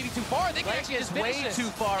 Blank is maybe too far. They can actually just way too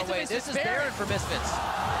far away. This is Baron for Misfits.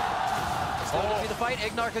 Still gonna be the fight.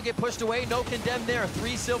 Ignar could get pushed away. No condemn there.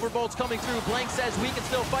 3 silver bolts coming through. Blank says we can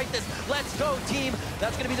still fight this. Let's go, team.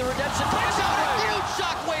 That's gonna be the redemption. A huge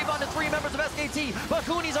shockwave onto 3 members of SKT. But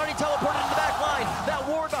Huni's already teleported to the back line. That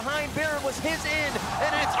ward behind Baron was his in,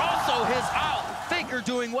 and it's also his out. Faker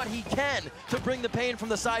doing what he can to bring the pain from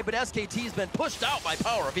the side, but SKT's been pushed out by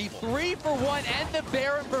Power of Evil. 3 for 1 and the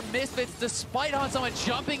Baron for Misfits, despite Hansama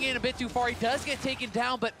jumping in a bit too far. He does get taken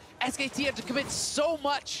down, but SKT have to commit so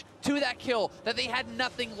much to that kill that they had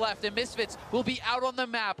nothing left, and Misfits will be out on the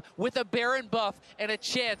map with a Baron buff and a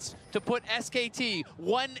chance to put SKT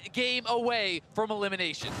 1 game away from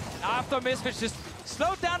elimination. After Misfits just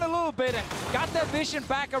slowed down a little bit and got their vision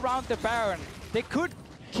back around the Baron, they could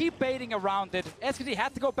keep baiting around it. SKT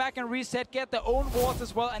had to go back and reset, get their own wards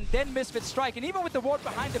as well, and then Misfits strike. And even with the ward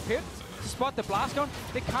behind the pit to spot the Blast Cone,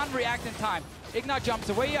 they can't react in time. Ignar jumps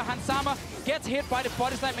away here. Hansama gets hit by the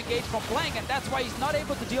body slam engage from Blank, and that's why he's not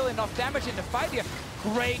able to deal enough damage in the fight here.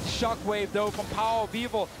 Great shockwave though from Power of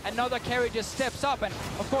Evil. Another carry just steps up, and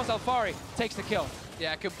of course Alfari takes the kill.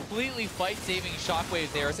 Yeah, completely fight-saving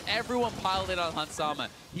shockwave there as everyone piled in on Hansama.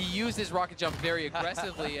 He used his rocket jump very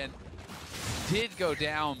aggressively and did go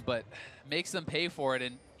down, but makes them pay for it,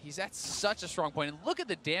 and he's at such a strong point. And look at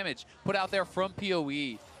the damage put out there from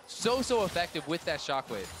PoE. So effective with that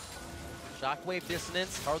shockwave. Shockwave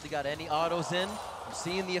dissonance, hardly got any autos in. I'm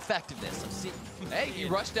seeing the effectiveness. Hey, he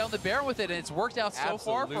rushed down the Baron with it, and it's worked out so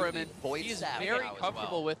far for him, and he is very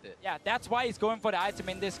comfortable with it. Yeah, that's why he's going for the item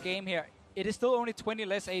in this game here. It is still only 20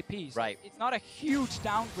 less AP. So right. It's not a huge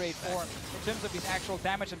downgrade for him in terms of his actual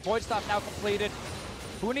damage, and Void Staff now completed.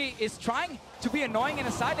 Huni is trying to be annoying in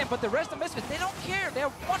a side lane, but the rest of Misfits, they don't care.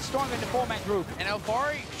 They're much stronger in the 4-man group. And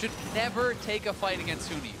Alfari should never take a fight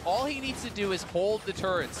against Huni. All he needs to do is hold the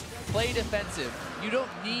turrets, play defensive. You don't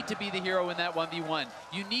need to be the hero in that 1v1.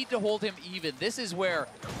 You need to hold him even. This is where,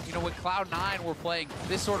 you know, when Cloud9 were playing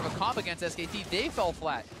this sort of a comp against SKT, they fell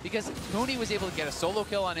flat because Huni was able to get a solo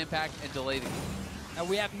kill on Impact and delay the game. And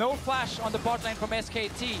we have no flash on the bot lane from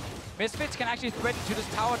SKT. Misfits can actually threaten to this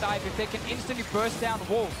tower dive if they can instantly burst down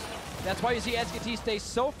Wolf. That's why you see SKT stay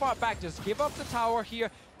so far back. Just give up the tower here.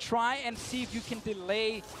 Try and see if you can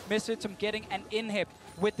delay Misfits from getting an inhib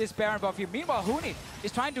with this Baron buff here. Meanwhile, Huni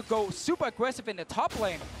is trying to go super aggressive in the top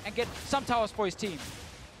lane and get some towers for his team.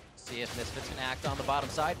 See if Misfits can act on the bottom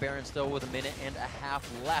side. Baron still with a minute and a half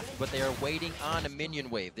left, but they are waiting on a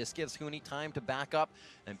minion wave. This gives Huni time to back up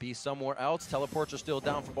and be somewhere else. Teleports are still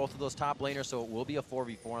down for both of those top laners, so it will be a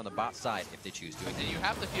 4v4 on the bot side if they choose to. And you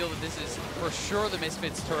have to feel that this is for sure the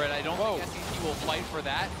Misfits turret. I don't think SKT will fight for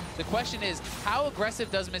that. The question is, how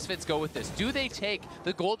aggressive does Misfits go with this? Do they take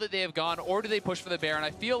the gold that they have gone, or do they push for the Baron?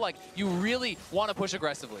 I feel like you really want to push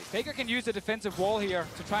aggressively. Faker can use the defensive wall here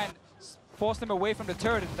to try and force them away from the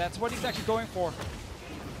turret. That's what he's actually going for.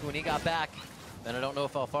 When he got back, then I don't know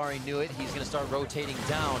if Alfari knew it. He's going to start rotating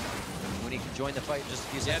down. When he can join the fight,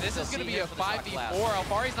 just use it. Yeah, this is going to be a 5v4.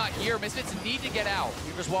 Alfari's not here. Misfits need to get out.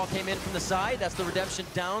 Weaver's wall came in from the side. That's the redemption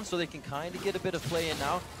down, so they can kind of get a bit of play in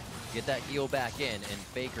now. Get that heal back in, and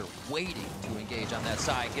Faker waiting to engage on that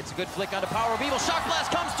side. Gets a good flick onto Power of Evil. Shock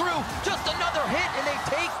Blast comes through. Just another hit, and they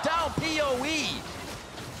take down PoE.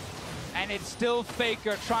 And it's still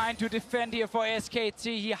Faker trying to defend here for SKT.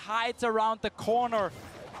 He hides around the corner.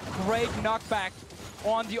 Great knockback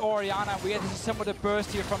on the Orianna. We had to see some of the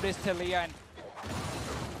burst here from this Talia. And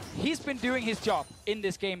he's been doing his job in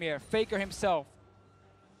this game here. Faker himself.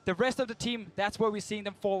 The rest of the team, that's where we're seeing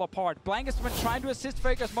them fall apart. Blank has been trying to assist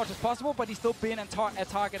Faker as much as possible, but he's still been a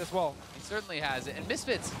target as well. He certainly has. And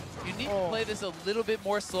Misfits, you need to play this a little bit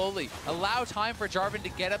more slowly. Allow time for Jarvan to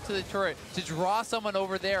get up to the turret, to draw someone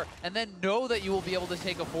over there, and then know that you will be able to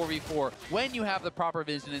take a 4v4 when you have the proper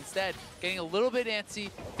vision. Instead, getting a little bit antsy,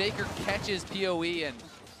 Faker catches PoE, and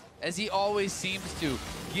as he always seems to,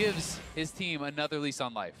 gives his team another lease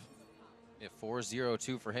on life. Yeah,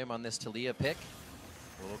 4-0-2 for him on this Talia pick.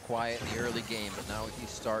 A little quiet in the early game, but now he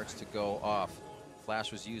starts to go off.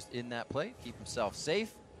 Flash was used in that play, keep himself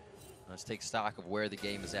safe. Let's take stock of where the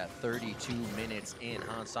game is at. 32 minutes in.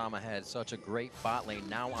 Hans Sama had such a great bot lane,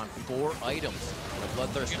 now on 4 items. The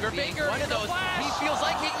Bloodthirst being one of those. He feels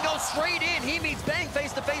like he can go straight in. He meets Bang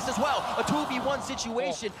face to face as well. A 2v1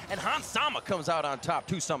 situation, and Hans Sama comes out on top.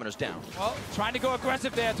 2 summoners down. Well, trying to go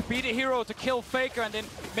aggressive there to beat a hero, to kill Faker, and then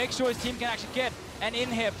make sure his team can actually get an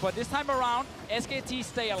inhib. But this time around, SKT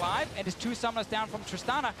stay alive, and his 2 summoners down from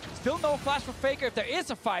Tristana. Still no flash for Faker. If there is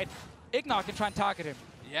a fight, Ignar can try and target him.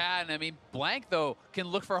 Yeah, and I mean, Blank, though, can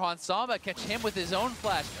look for Hans Sama, catch him with his own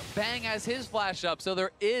flash. Bang has his flash up, so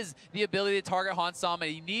there is the ability to target Hans Sama.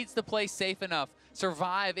 He needs to play safe enough,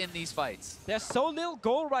 survive in these fights. There's so little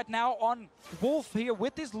gold right now on Wolf here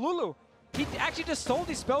with this Lulu. He actually just sold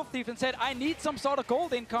his Spell Thief and said, I need some sort of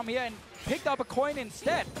gold income here, and picked up a coin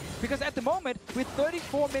instead. Because at the moment, with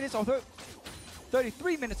 34 minutes or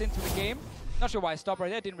 33 minutes into the game, not sure why I stopped right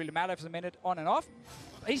there, didn't really matter if it's a minute on and off.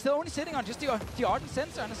 He's still only sitting on just the Ardent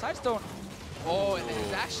Sensor and a Sidestone. Oh, and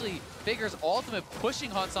it's actually Faker's ultimate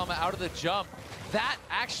pushing Hans Sama out of the jump. That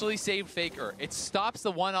actually saved Faker. It stops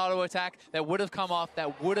the 1 auto attack that would have come off,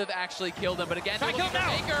 that would have actually killed him. But again, Faker!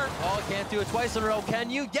 Oh, can't do it twice in a row, can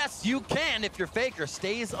you? Yes, you can if your Faker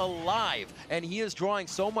stays alive. And he is drawing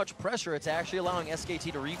so much pressure, it's actually allowing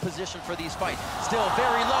SKT to reposition for these fights. Still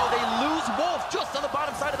very low. They lose Wolf just on the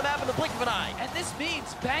bottom side of the map in the blink of an eye. And this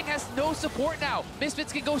means Bang has no support now.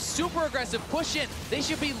 Misfits can go super aggressive, push in. They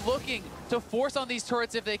should be looking to force on these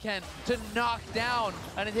turrets if they can, to knock down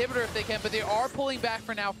an inhibitor if they can, but they are pulling back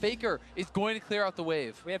for now. Faker is going to clear out the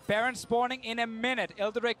wave. We have Baron spawning in a minute.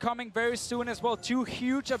 Elder coming very soon as well. 2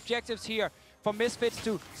 huge objectives here for Misfits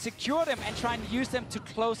to secure them and try and use them to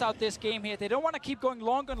close out this game here. They don't want to keep going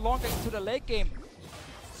longer and longer into the late game.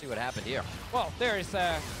 See what happened here. Well, there is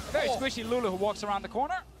a very squishy Lulu who walks around the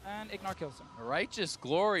corner, and Ignar kills him. Righteous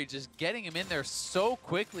Glory just getting him in there so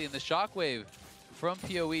quickly in the shockwave from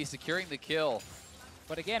PoE, securing the kill.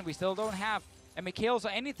 But again, we still don't have a Mikhails or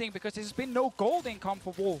anything because there's been no gold income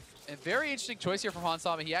for Wolf. A very interesting choice here from Hans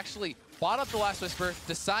Sama. He actually bought up the Last Whisper,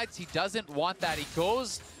 decides he doesn't want that. He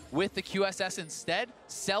goes with the QSS instead,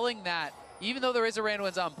 selling that. Even though there is a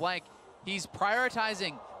Randwin's on Blank, he's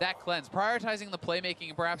prioritizing that cleanse, prioritizing the playmaking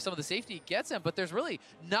and perhaps some of the safety he gets him, but there's really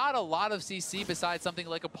not a lot of CC besides something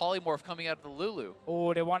like a Polymorph coming out of the Lulu.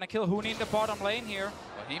 Oh, they want to kill Huni in the bottom lane here.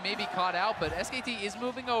 Well, he may be caught out, but SKT is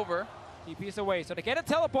moving over. TP's away, so they get a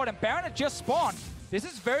teleport, and Baron had just spawned. This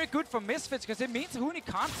is very good for Misfits because it means Huni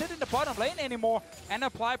can't sit in the bottom lane anymore and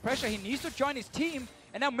apply pressure. He needs to join his team,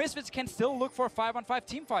 and now Misfits can still look for a 5-on-5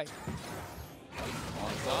 team fight.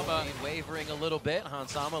 Hansama wavering a little bit.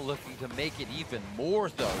 Hansama looking to make it even more,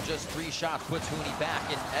 though. Just 3 shots puts Huni back,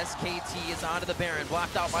 and SKT is onto the Baron,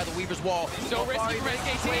 blocked out by the Weaver's wall. So risky for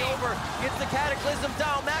SKT. Way over, gets the Cataclysm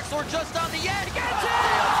down. Maxlor just on the edge. Gets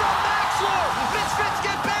it from Maxlor. Misfits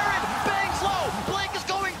get Baron. Bangs low. Blake is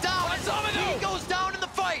going down. He goes down in the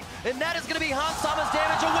fight, and that is going to be Hansama's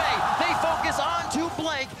damage away. They focus on to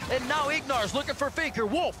Blank, and now Ignar's looking for Faker.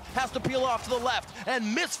 Wolf has to peel off to the left,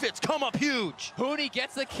 and Misfits come up huge. Huni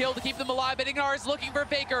gets the kill to keep them alive, but Ignar is looking for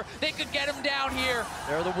Faker. They could get him down here.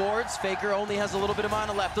 There are the wards. Faker only has a little bit of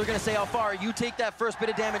mana left. They're going to say, how far? You take that first bit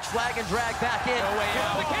of damage, flag and drag back in. No way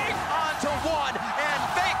out. The king onto 1, and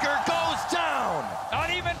Faker goes down. Not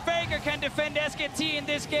even Faker can defend SKT in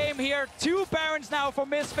this game here. 2 Barons now for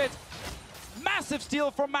Misfits. Massive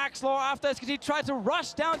steal from Maxlor after SKT tried to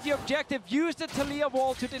rush down the objective, used the Talia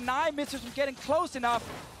wall to deny Misfits from getting close enough,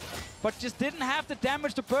 but just didn't have the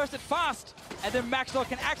damage to burst it fast, and then Maxlor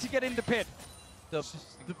can actually get in the pit. The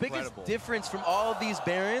biggest difference from all of these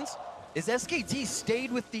Barons is SKT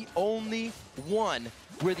stayed with the only one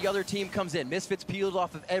where the other team comes in. Misfits peeled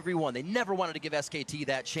off of everyone. They never wanted to give SKT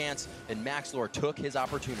that chance, and Maxlor took his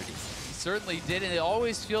opportunity. Certainly did, and it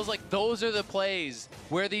always feels like those are the plays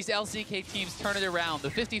where these LCK teams turn it around. The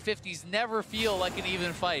 50-50s never feel like an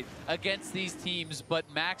even fight against these teams, but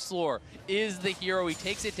Maxlor is the hero. He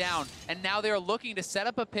takes it down, and now they're looking to set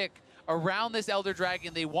up a pick around this Elder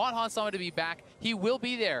Dragon. They want Hansama to be back. He will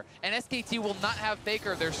be there, and SKT will not have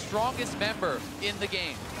Faker, their strongest member in the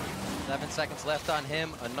game. 7 seconds left on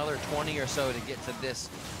him, another 20 or so to get to this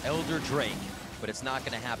Elder Drake. But it's not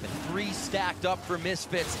going to happen. 3 stacked up for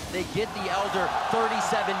Misfits. They get the Elder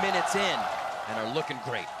 37 minutes in and are looking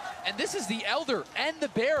great. And this is the Elder and the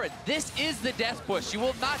Baron. This is the death push. You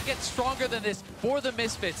will not get stronger than this for the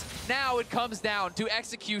Misfits. Now it comes down to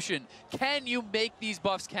execution. Can you make these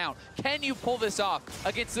buffs count? Can you pull this off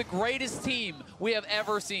against the greatest team we have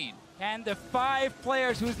ever seen? And the 5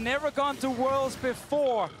 players who's never gone to Worlds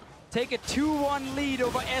before take a 2-1 lead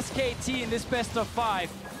over SKT in this best of 5.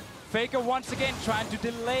 Faker once again trying to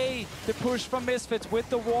delay the push from Misfits with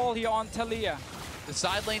the wall here on Talia. The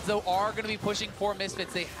side lanes, though, are going to be pushing for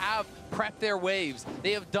Misfits. They have prepped their waves.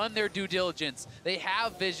 They have done their due diligence. They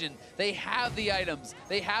have vision. They have the items.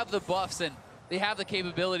 They have the buffs, and they have the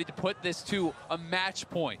capability to put this to a match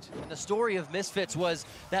point. And the story of Misfits was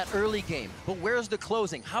that early game, but where's the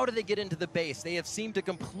closing? How do they get into the base? They have seemed to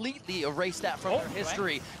completely erase that from their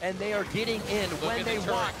history, and they are getting in when they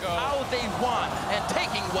want, how they want, and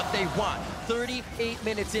taking what they want. 38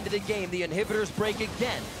 minutes into the game, the inhibitors break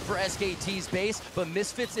again for SKT's base, but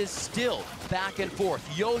Misfits is still back and forth,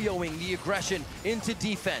 yo-yoing the aggression into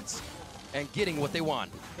defense and getting what they want.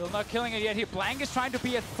 Still not killing it yet here. Blank is trying to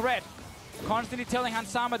be a threat, constantly telling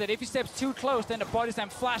Hansama that if he steps too close, then the body slam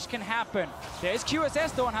flash can happen. There is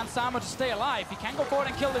QSS though on Hansama to stay alive. He can go forward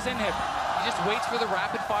and kill this inhib. He just waits for the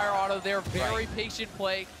rapid fire auto there. Very patient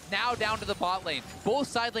play. Now down to the bot lane. Both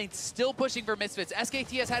side lanes still pushing for Misfits.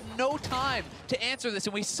 SKT has had no time to answer this,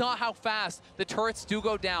 and we saw how fast the turrets do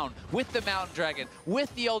go down with the Mountain Dragon,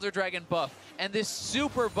 with the Elder Dragon buff, and this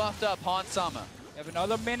super buffed up Hansama. We have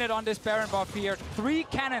another minute on this Baron buff here. 3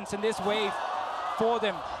 cannons in this wave for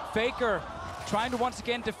them. Faker trying to once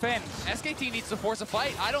again defend. SKT needs to force a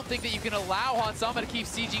fight. I don't think that you can allow Hansama to keep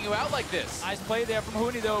sieging you out like this. Nice play there from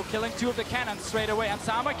Huni though, killing 2 of the cannons straight away.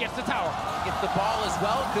 Hansama gets the tower. Gets the ball as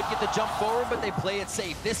well, could get the jump forward, but they play it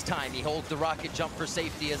safe. This time he holds the rocket jump for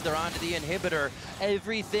safety as they're onto the inhibitor.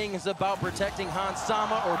 Everything is about protecting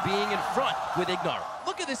Hansama or being in front with Ignar.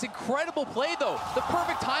 Look at this incredible play, though. The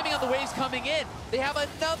perfect timing on the waves coming in. They have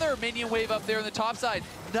another minion wave up there on the top side.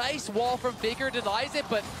 Nice wall from Faker, denies it,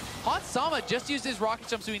 but Hansama just used his rocket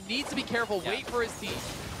jump, so he needs to be careful. Wait for his team.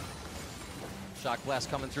 Shock blast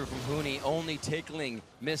coming through from Huni, only tickling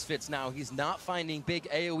Misfits now. He's not finding big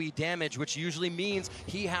AoE damage, which usually means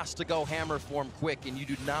he has to go hammer form quick, and you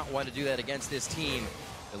do not want to do that against this team.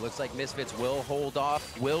 It looks like Misfits will hold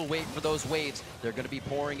off, will wait for those waves. They're going to be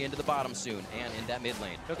pouring into the bottom soon and in that mid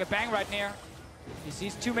lane. Look at Bang right near. He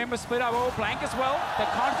sees 2 members split up. Oh, Blank as well. The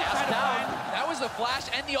constant trying to find. That was the flash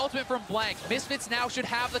and the ultimate from Blank. Misfits now should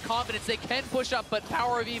have the confidence. They can push up, but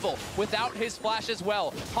Power of Evil without his flash as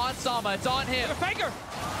well. Hansama, it's on him. Faker!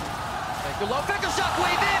 Faker low. Faker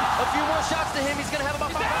shockwave in! A few more shots to him. He's going to have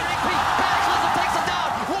about 500 HP. Cataclysm takes him down.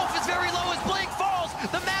 Wolf is very low as Blank falls.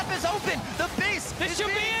 The map is open. The base is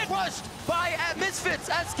being crushed by Misfits.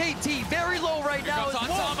 SKT very low right now.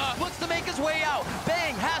 Wolf looks to make his way out.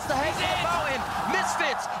 Bang has to hang the mountain.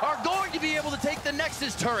 Misfits are going to be able to take the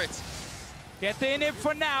Nexus turrets. Get the inhib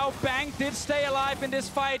for now. Bang did stay alive in this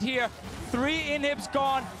fight here. 3 inhibs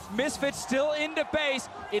gone. Misfits still in the base.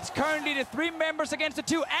 It's currently the 3 members against the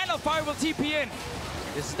 2, and Alfire will TP in.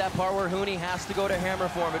 This is that part where Huni has to go to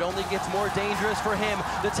hammer form. It only gets more dangerous for him.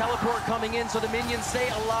 The teleport coming in so the minions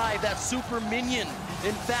stay alive. That super minion,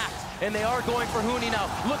 in fact. And they are going for Huni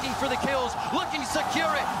now, looking for the kills, looking to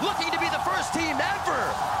secure it, looking to be the first team ever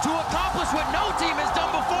to accomplish what no team has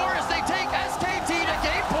done before as they take SKT to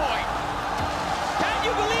game point. Can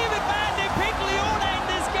you believe it, man? They pick Leona in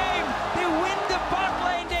this game. They win the bot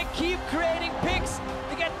lane. They keep creating picks.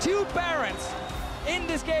 They get 2 Barons in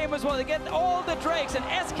this game as well. They get all the Drakes, and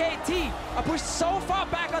SKT are pushed so far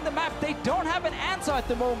back on the map, they don't have an answer at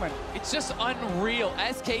the moment. It's just unreal.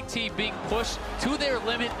 SKT being pushed to their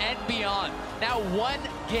limit and beyond. Now 1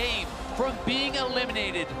 game from being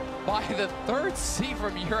eliminated by the 3rd seed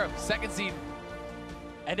from Europe, 2nd seed.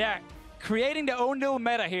 And they're creating their own little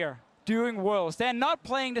meta here during Worlds. They're not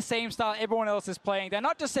playing the same style everyone else is playing. They're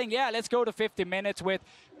not just saying, yeah, let's go to 50 minutes with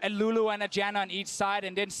a Lulu and a Janna on each side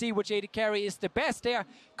and then see which AD carry is the best. They are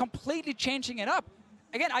completely changing it up.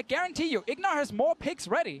 Again, I guarantee you, Ignar has more picks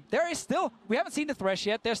ready. There is still, we haven't seen the Thresh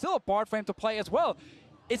yet, there's still a board for him to play as well.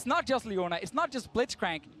 It's not just Leona, it's not just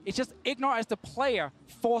Blitzcrank, it's just Ignar as the player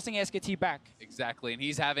forcing SKT back. Exactly, and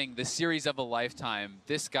he's having the series of a lifetime.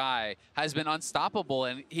 This guy has been unstoppable,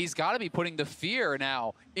 and he's got to be putting the fear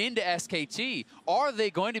now into SKT. Are they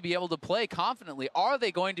going to be able to play confidently? Are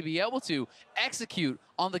they going to be able to execute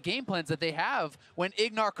on the game plans that they have when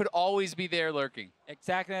Ignar could always be there lurking?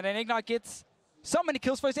 Exactly, and then Ignar gets so many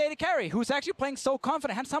kills for his AD carry, who's actually playing so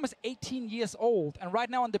confident. Hans Sam is 18 years old, and right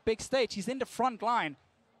now on the big stage, he's in the front line,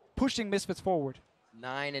 pushing Misfits forward.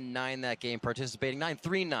 9-9 that game, participating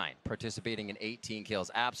 9-3-9, participating in 18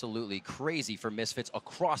 kills. Absolutely crazy for Misfits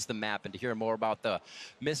across the map. And to hear more about the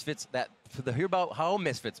Misfits, to hear about how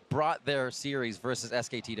Misfits brought their series versus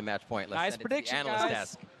SKT to match point. Let's nice send it prediction, to the analyst guys.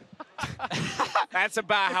 desk. That's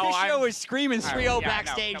about how I I'm... was screaming 3-0 Yeah,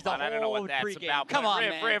 backstage the I don't know whole what that's pregame. about. Come on,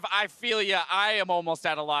 Riv, man. Riv, I feel you. I am almost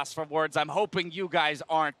at a loss for words. I'm hoping you guys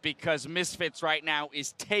aren't, because Misfits right now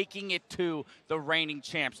is taking it to the reigning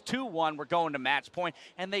champs. 2-1, we're going to match point,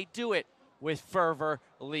 and they do it with fervor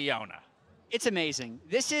Leona. It's amazing.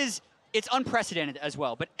 It's unprecedented as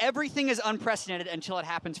well, but everything is unprecedented until it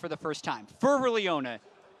happens for the first time. Fervor Leona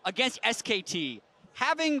against SKT.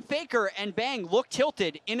 Having Faker and Bang look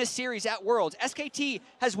tilted in a series at Worlds. SKT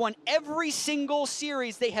has won every single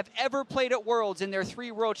series they have ever played at Worlds in their 3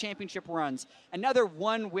 World Championship runs. Another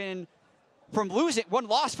 1 win from losing, 1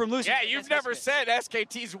 loss from losing. Yeah, you've never said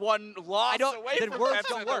SKT's 1 loss away from words that,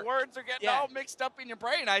 don't so work. the words are getting all mixed up in your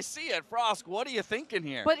brain. I see it. Frosk, what are you thinking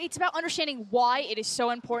here? But it's about understanding why it is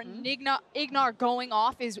so important. Ignar going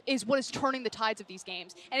off is what is turning the tides of these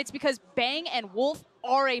games. And it's because Bang and Wolf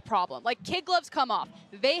are a problem. Like, Kid Gloves come off.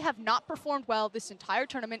 They have not performed well this entire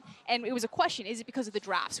tournament, and it was a question, is it because of the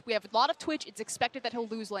drafts? We have a lot of Twitch. It's expected that he'll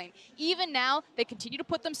lose lane. Even now, they continue to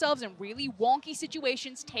put themselves in really wonky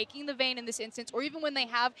situations, taking the Vayne in this instance, or even when they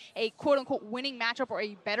have a quote-unquote winning matchup or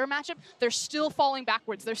a better matchup, they're still falling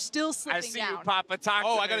backwards. They're still slipping I see down. you, Papa. Talk to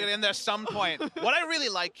I me. gotta get in there some point. What I really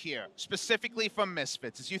like here, specifically from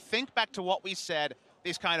Misfits, is you think back to what we said,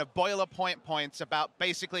 these kind of boiler points about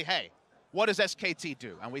basically, hey, what does SKT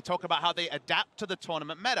do? And we talk about how they adapt to the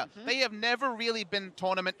tournament meta. They have never really been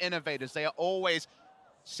tournament innovators. They are always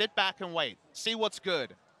sit back and wait, see what's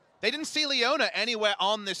good. They didn't see Leona anywhere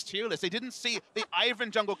on this tier list. They didn't see the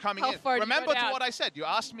Ivern jungle coming in. Remember to what I said. You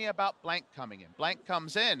asked me about Blank coming in. Blank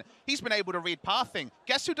comes in. He's been able to read pathing.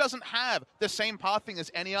 Guess who doesn't have the same pathing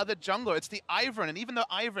as any other jungler? It's the Ivern. And even though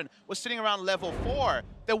Ivern was sitting around level 4,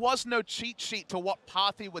 there was no cheat sheet to what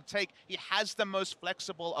path he would take. He has the most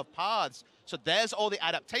flexible of paths. So there's all the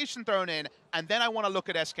adaptation thrown in. And then I want to look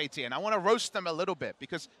at SKT, and I want to roast them a little bit,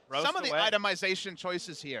 because some of the itemization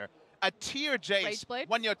choices here, a tier Jace,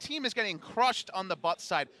 when your team is getting crushed on the bot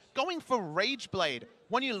side, going for Rage Blade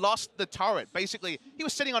when you lost the turret. Basically, he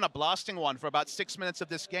was sitting on a blasting one for about 6 minutes of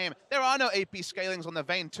this game. There are no AP scalings on the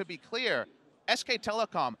Vayne, to be clear. SK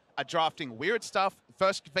Telecom are drafting weird stuff.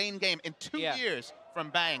 First Vayne game in 2 years from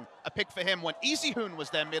Bang. A pick for him when EasyHoon was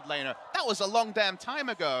their mid laner. That was a long damn time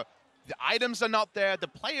ago. The items are not there. The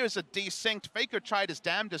players are desynced. Faker tried his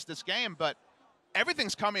damnedest this game, but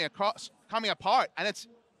everything's coming apart, and it's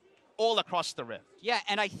all across the Rift. Yeah,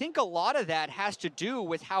 and I think a lot of that has to do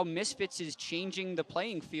with how Misfits is changing the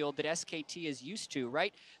playing field that SKT is used to,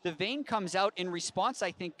 right? The Vayne comes out in response,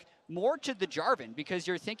 I think, more to the Jarvan, because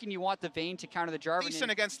you're thinking you want the Vayne to counter the Jarvan. Decent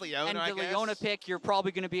against Leona, and the Leona pick, you're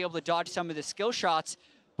probably going to be able to dodge some of the skill shots,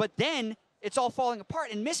 but then it's all falling apart,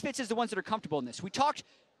 and Misfits is the ones that are comfortable in this. We talked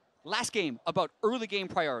last game about early game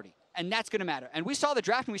priority, and that's going to matter. And we saw the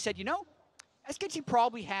draft, and we said, you know, SKT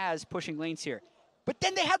probably has pushing lanes here. But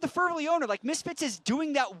then they have the Fervor Leona. Like, Misfits is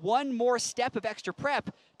doing that one more step of extra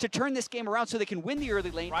prep to turn this game around so they can win the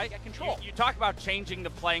early lane and get control. You talk about changing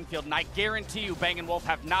the playing field, and I guarantee you Bang and Wolf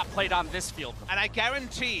have not played on this field before. And I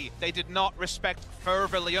guarantee they did not respect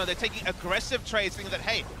Fervor Leona. They're taking aggressive trades, thinking that,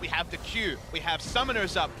 hey, we have the Q, we have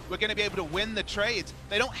summoners up, we're going to be able to win the trades.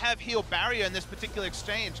 They don't have heal barrier in this particular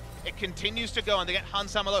exchange. It continues to go, and they get Han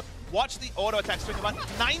Samalo. Watch the auto attacks doing about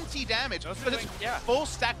 90 damage. Because it's full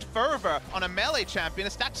stacked Fervor on a melee champion.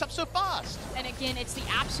 It stacks up so fast. And again, it's the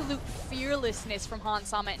absolute fearlessness from Han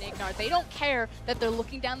Sama and Ignar. They don't care that they're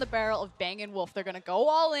looking down the barrel of Bang and Wolf. They're going to go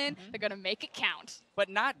all in. They're going to make it count. But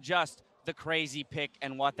not just the crazy pick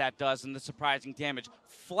and what that does and the surprising damage.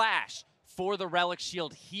 Flash for the Relic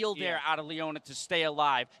Shield, heal there out of Leona to stay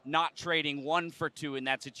alive, not trading 1 for 2 in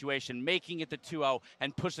that situation, making it the 2-0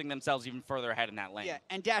 and pushing themselves even further ahead in that lane. Yeah,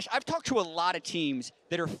 and Dash, I've talked to a lot of teams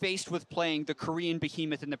that are faced with playing the Korean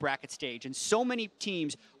behemoth in the bracket stage, and so many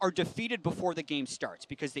teams are defeated before the game starts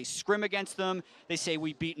because they scrim against them, they say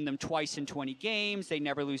we've beaten them twice in 20 games, they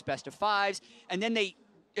never lose best of 5s, and then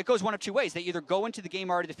it goes one of two ways. They either go into the game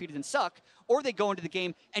already defeated and suck, or they go into the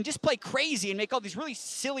game and just play crazy and make all these really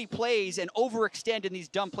silly plays and overextend in these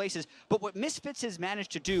dumb places. But what Misfits has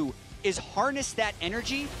managed to do is harness that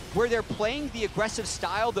energy where they're playing the aggressive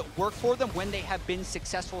style that worked for them when they have been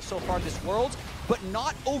successful so far this Worlds, but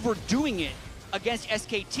not overdoing it against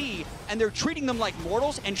SKT, and they're treating them like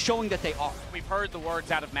mortals and showing that they are. We've heard the words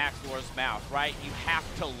out of Maxlor's mouth, right? You have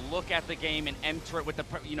to look at the game and enter it with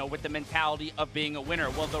the, with the mentality of being a winner.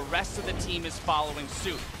 Well, the rest of the team is following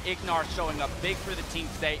suit. Ignar showing up big for the team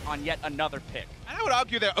today on yet another pick. And I would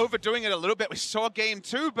argue they're overdoing it a little bit. We saw game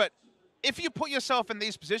 2, but if you put yourself in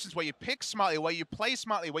these positions where you pick smartly, where you play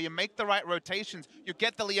smartly, where you make the right rotations, you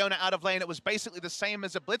get the Leona out of lane, it was basically the same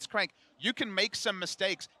as a Blitzcrank, you can make some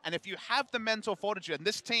mistakes. And if you have the mental fortitude, and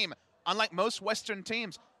this team, unlike most Western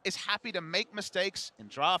teams, is happy to make mistakes in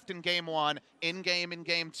draft in game 1, in-game in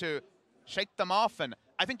game 2, shake them off. And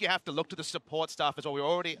I think you have to look to the support staff as well. We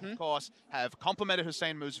already, of course, have complimented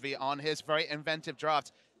Hussein Mousvi on his very inventive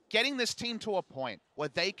drafts. Getting this team to a point where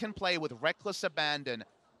they can play with reckless abandon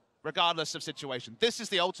regardless of situation. This is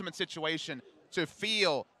the ultimate situation to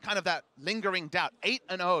feel kind of that lingering doubt.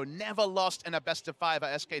 8-0, never lost in a best-of-5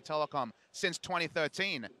 at SK Telecom since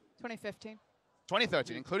 2013. 2015.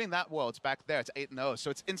 2013, including that Worlds back there, it's 8-0.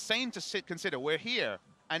 So it's insane to consider. We're here,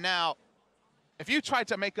 and now, if you tried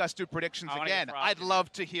to make us do predictions again, I'd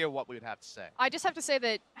love to hear what we would have to say. I just have to say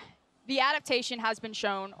that the adaptation has been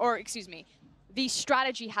shown, or excuse me, the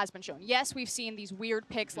strategy has been shown. Yes, we've seen these weird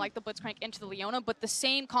picks like the Blitzcrank into the Leona, but the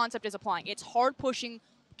same concept is applying. It's hard pushing,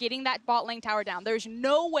 getting that bot lane tower down. There's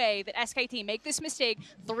no way that SKT make this mistake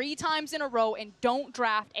 3 times in a row and don't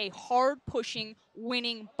draft a hard pushing,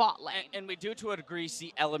 winning bot lane. And we do, to a degree,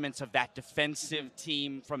 see elements of that defensive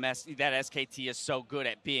team from that SKT is so good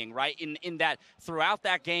at being, right? In that, throughout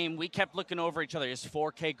that game, we kept looking over each other. Is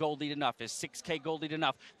 4K gold lead enough? Is 6K gold lead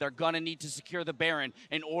enough? They're going to need to secure the Baron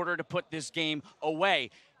in order to put this game away.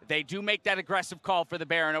 They do make that aggressive call for the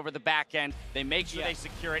Baron over the back end. They make sure they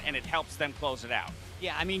secure it, and it helps them close it out.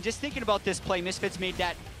 Yeah, I mean, just thinking about this play, Misfits made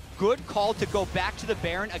that good call to go back to the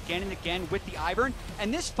Baron again and again with the Ivern,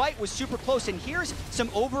 and this fight was super close, and here's some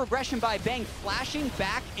over-aggression by Bang, flashing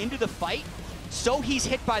back into the fight, so he's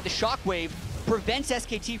hit by the shockwave, prevents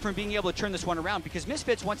SKT from being able to turn this one around, because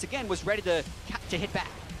Misfits, once again, was ready to hit back.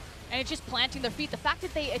 And it's just planting their feet. The fact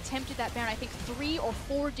that they attempted that Baron, I think 3 or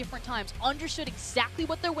 4 different times, understood exactly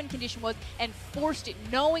what their win condition was and forced it,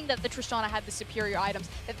 knowing that the Tristana had the superior items,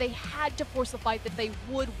 that they had to force the fight, that they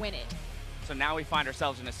would win it. So now we find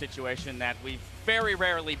ourselves in a situation that we've very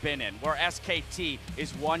rarely been in, where SKT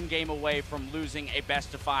is 1 game away from losing a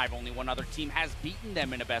best-of-5. Only one other team has beaten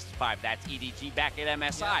them in a best-of-5. That's EDG back at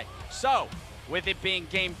MSI. Yeah. So, with it being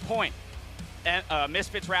game point,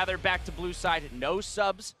 Misfits rather back to blue side, no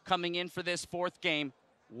subs coming in for this 4th game.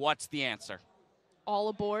 What's the answer? All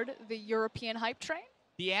aboard the European hype train?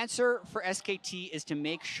 The answer for SKT is to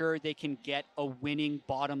make sure they can get a winning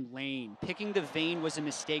bottom lane. Picking the Vayne was a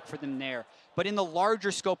mistake for them there. But in the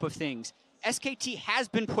larger scope of things, SKT has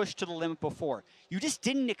been pushed to the limit before. You just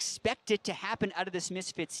didn't expect it to happen out of this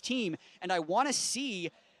Misfits team. And I want to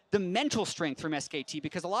see the mental strength from SKT,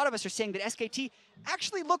 because a lot of us are saying that SKT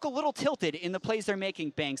actually look a little tilted in the plays they're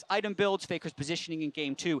making. Bang's item builds, Faker's positioning in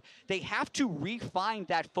game 2. They have to refine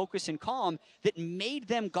that focus and calm that made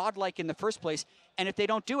them godlike in the first place. And if they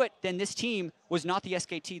don't do it, then this team was not the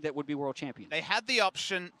SKT that would be world champion. They had the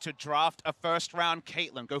option to draft a first-round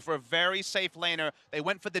Caitlyn, go for a very safe laner. They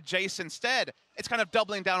went for the Jace instead. It's kind of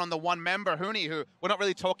doubling down on the one member, Huni, who we're not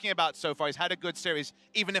really talking about so far. He's had a good series.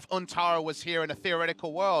 Even if Untara was here in a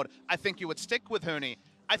theoretical world, I think you would stick with Huni.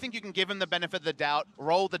 I think you can give him the benefit of the doubt,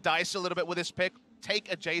 roll the dice a little bit with his pick,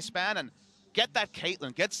 take a Jace ban, and get that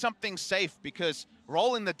Caitlyn, get something safe, because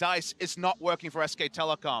rolling the dice is not working for SK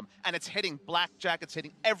Telecom, and it's hitting blackjack, it's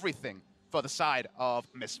hitting everything for the side of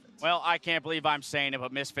Misfits. Well, I can't believe I'm saying it,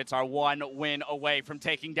 but Misfits are one win away from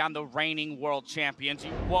taking down the reigning world champions.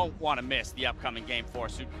 You won't want to miss the upcoming Game 4,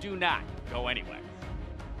 so do not go anywhere.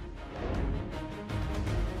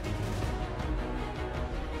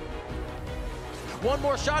 One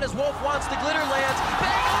more shot as Wolf wants the glitter lands.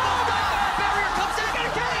 Bang! Oh my God! Barrier comes in.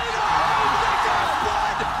 King! Oh, they got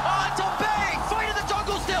one onto Bang! Fight in the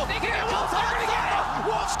jungle still. Here comes Harvey again.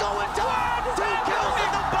 Wolf's going down. 2 kills in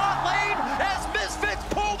the bot lane as Misfits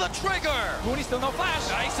pull the trigger. Mooney still no flash.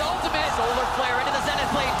 Nice ultimate. Solar flare into the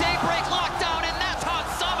Zenith blade. Daybreak lockdown, and that's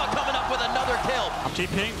Hansama coming up with another kill. I'm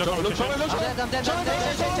TPing. Look, I'm dead. Kill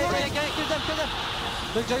them.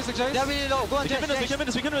 Look, Jace, look, Jace. Yeah, we low. Go on, Jace.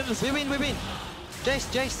 we can win this. We win.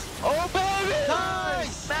 Jace. Oh, baby!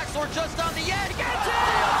 Nice! Maxlor just on the edge. Gets it!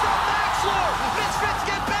 From Maxlor! Misfits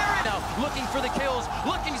get buried! Now, looking for the kills,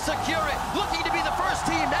 looking to secure it, looking to be the first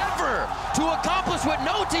team ever to accomplish what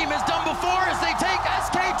no team has done before as they take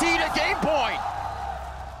SKT to game point.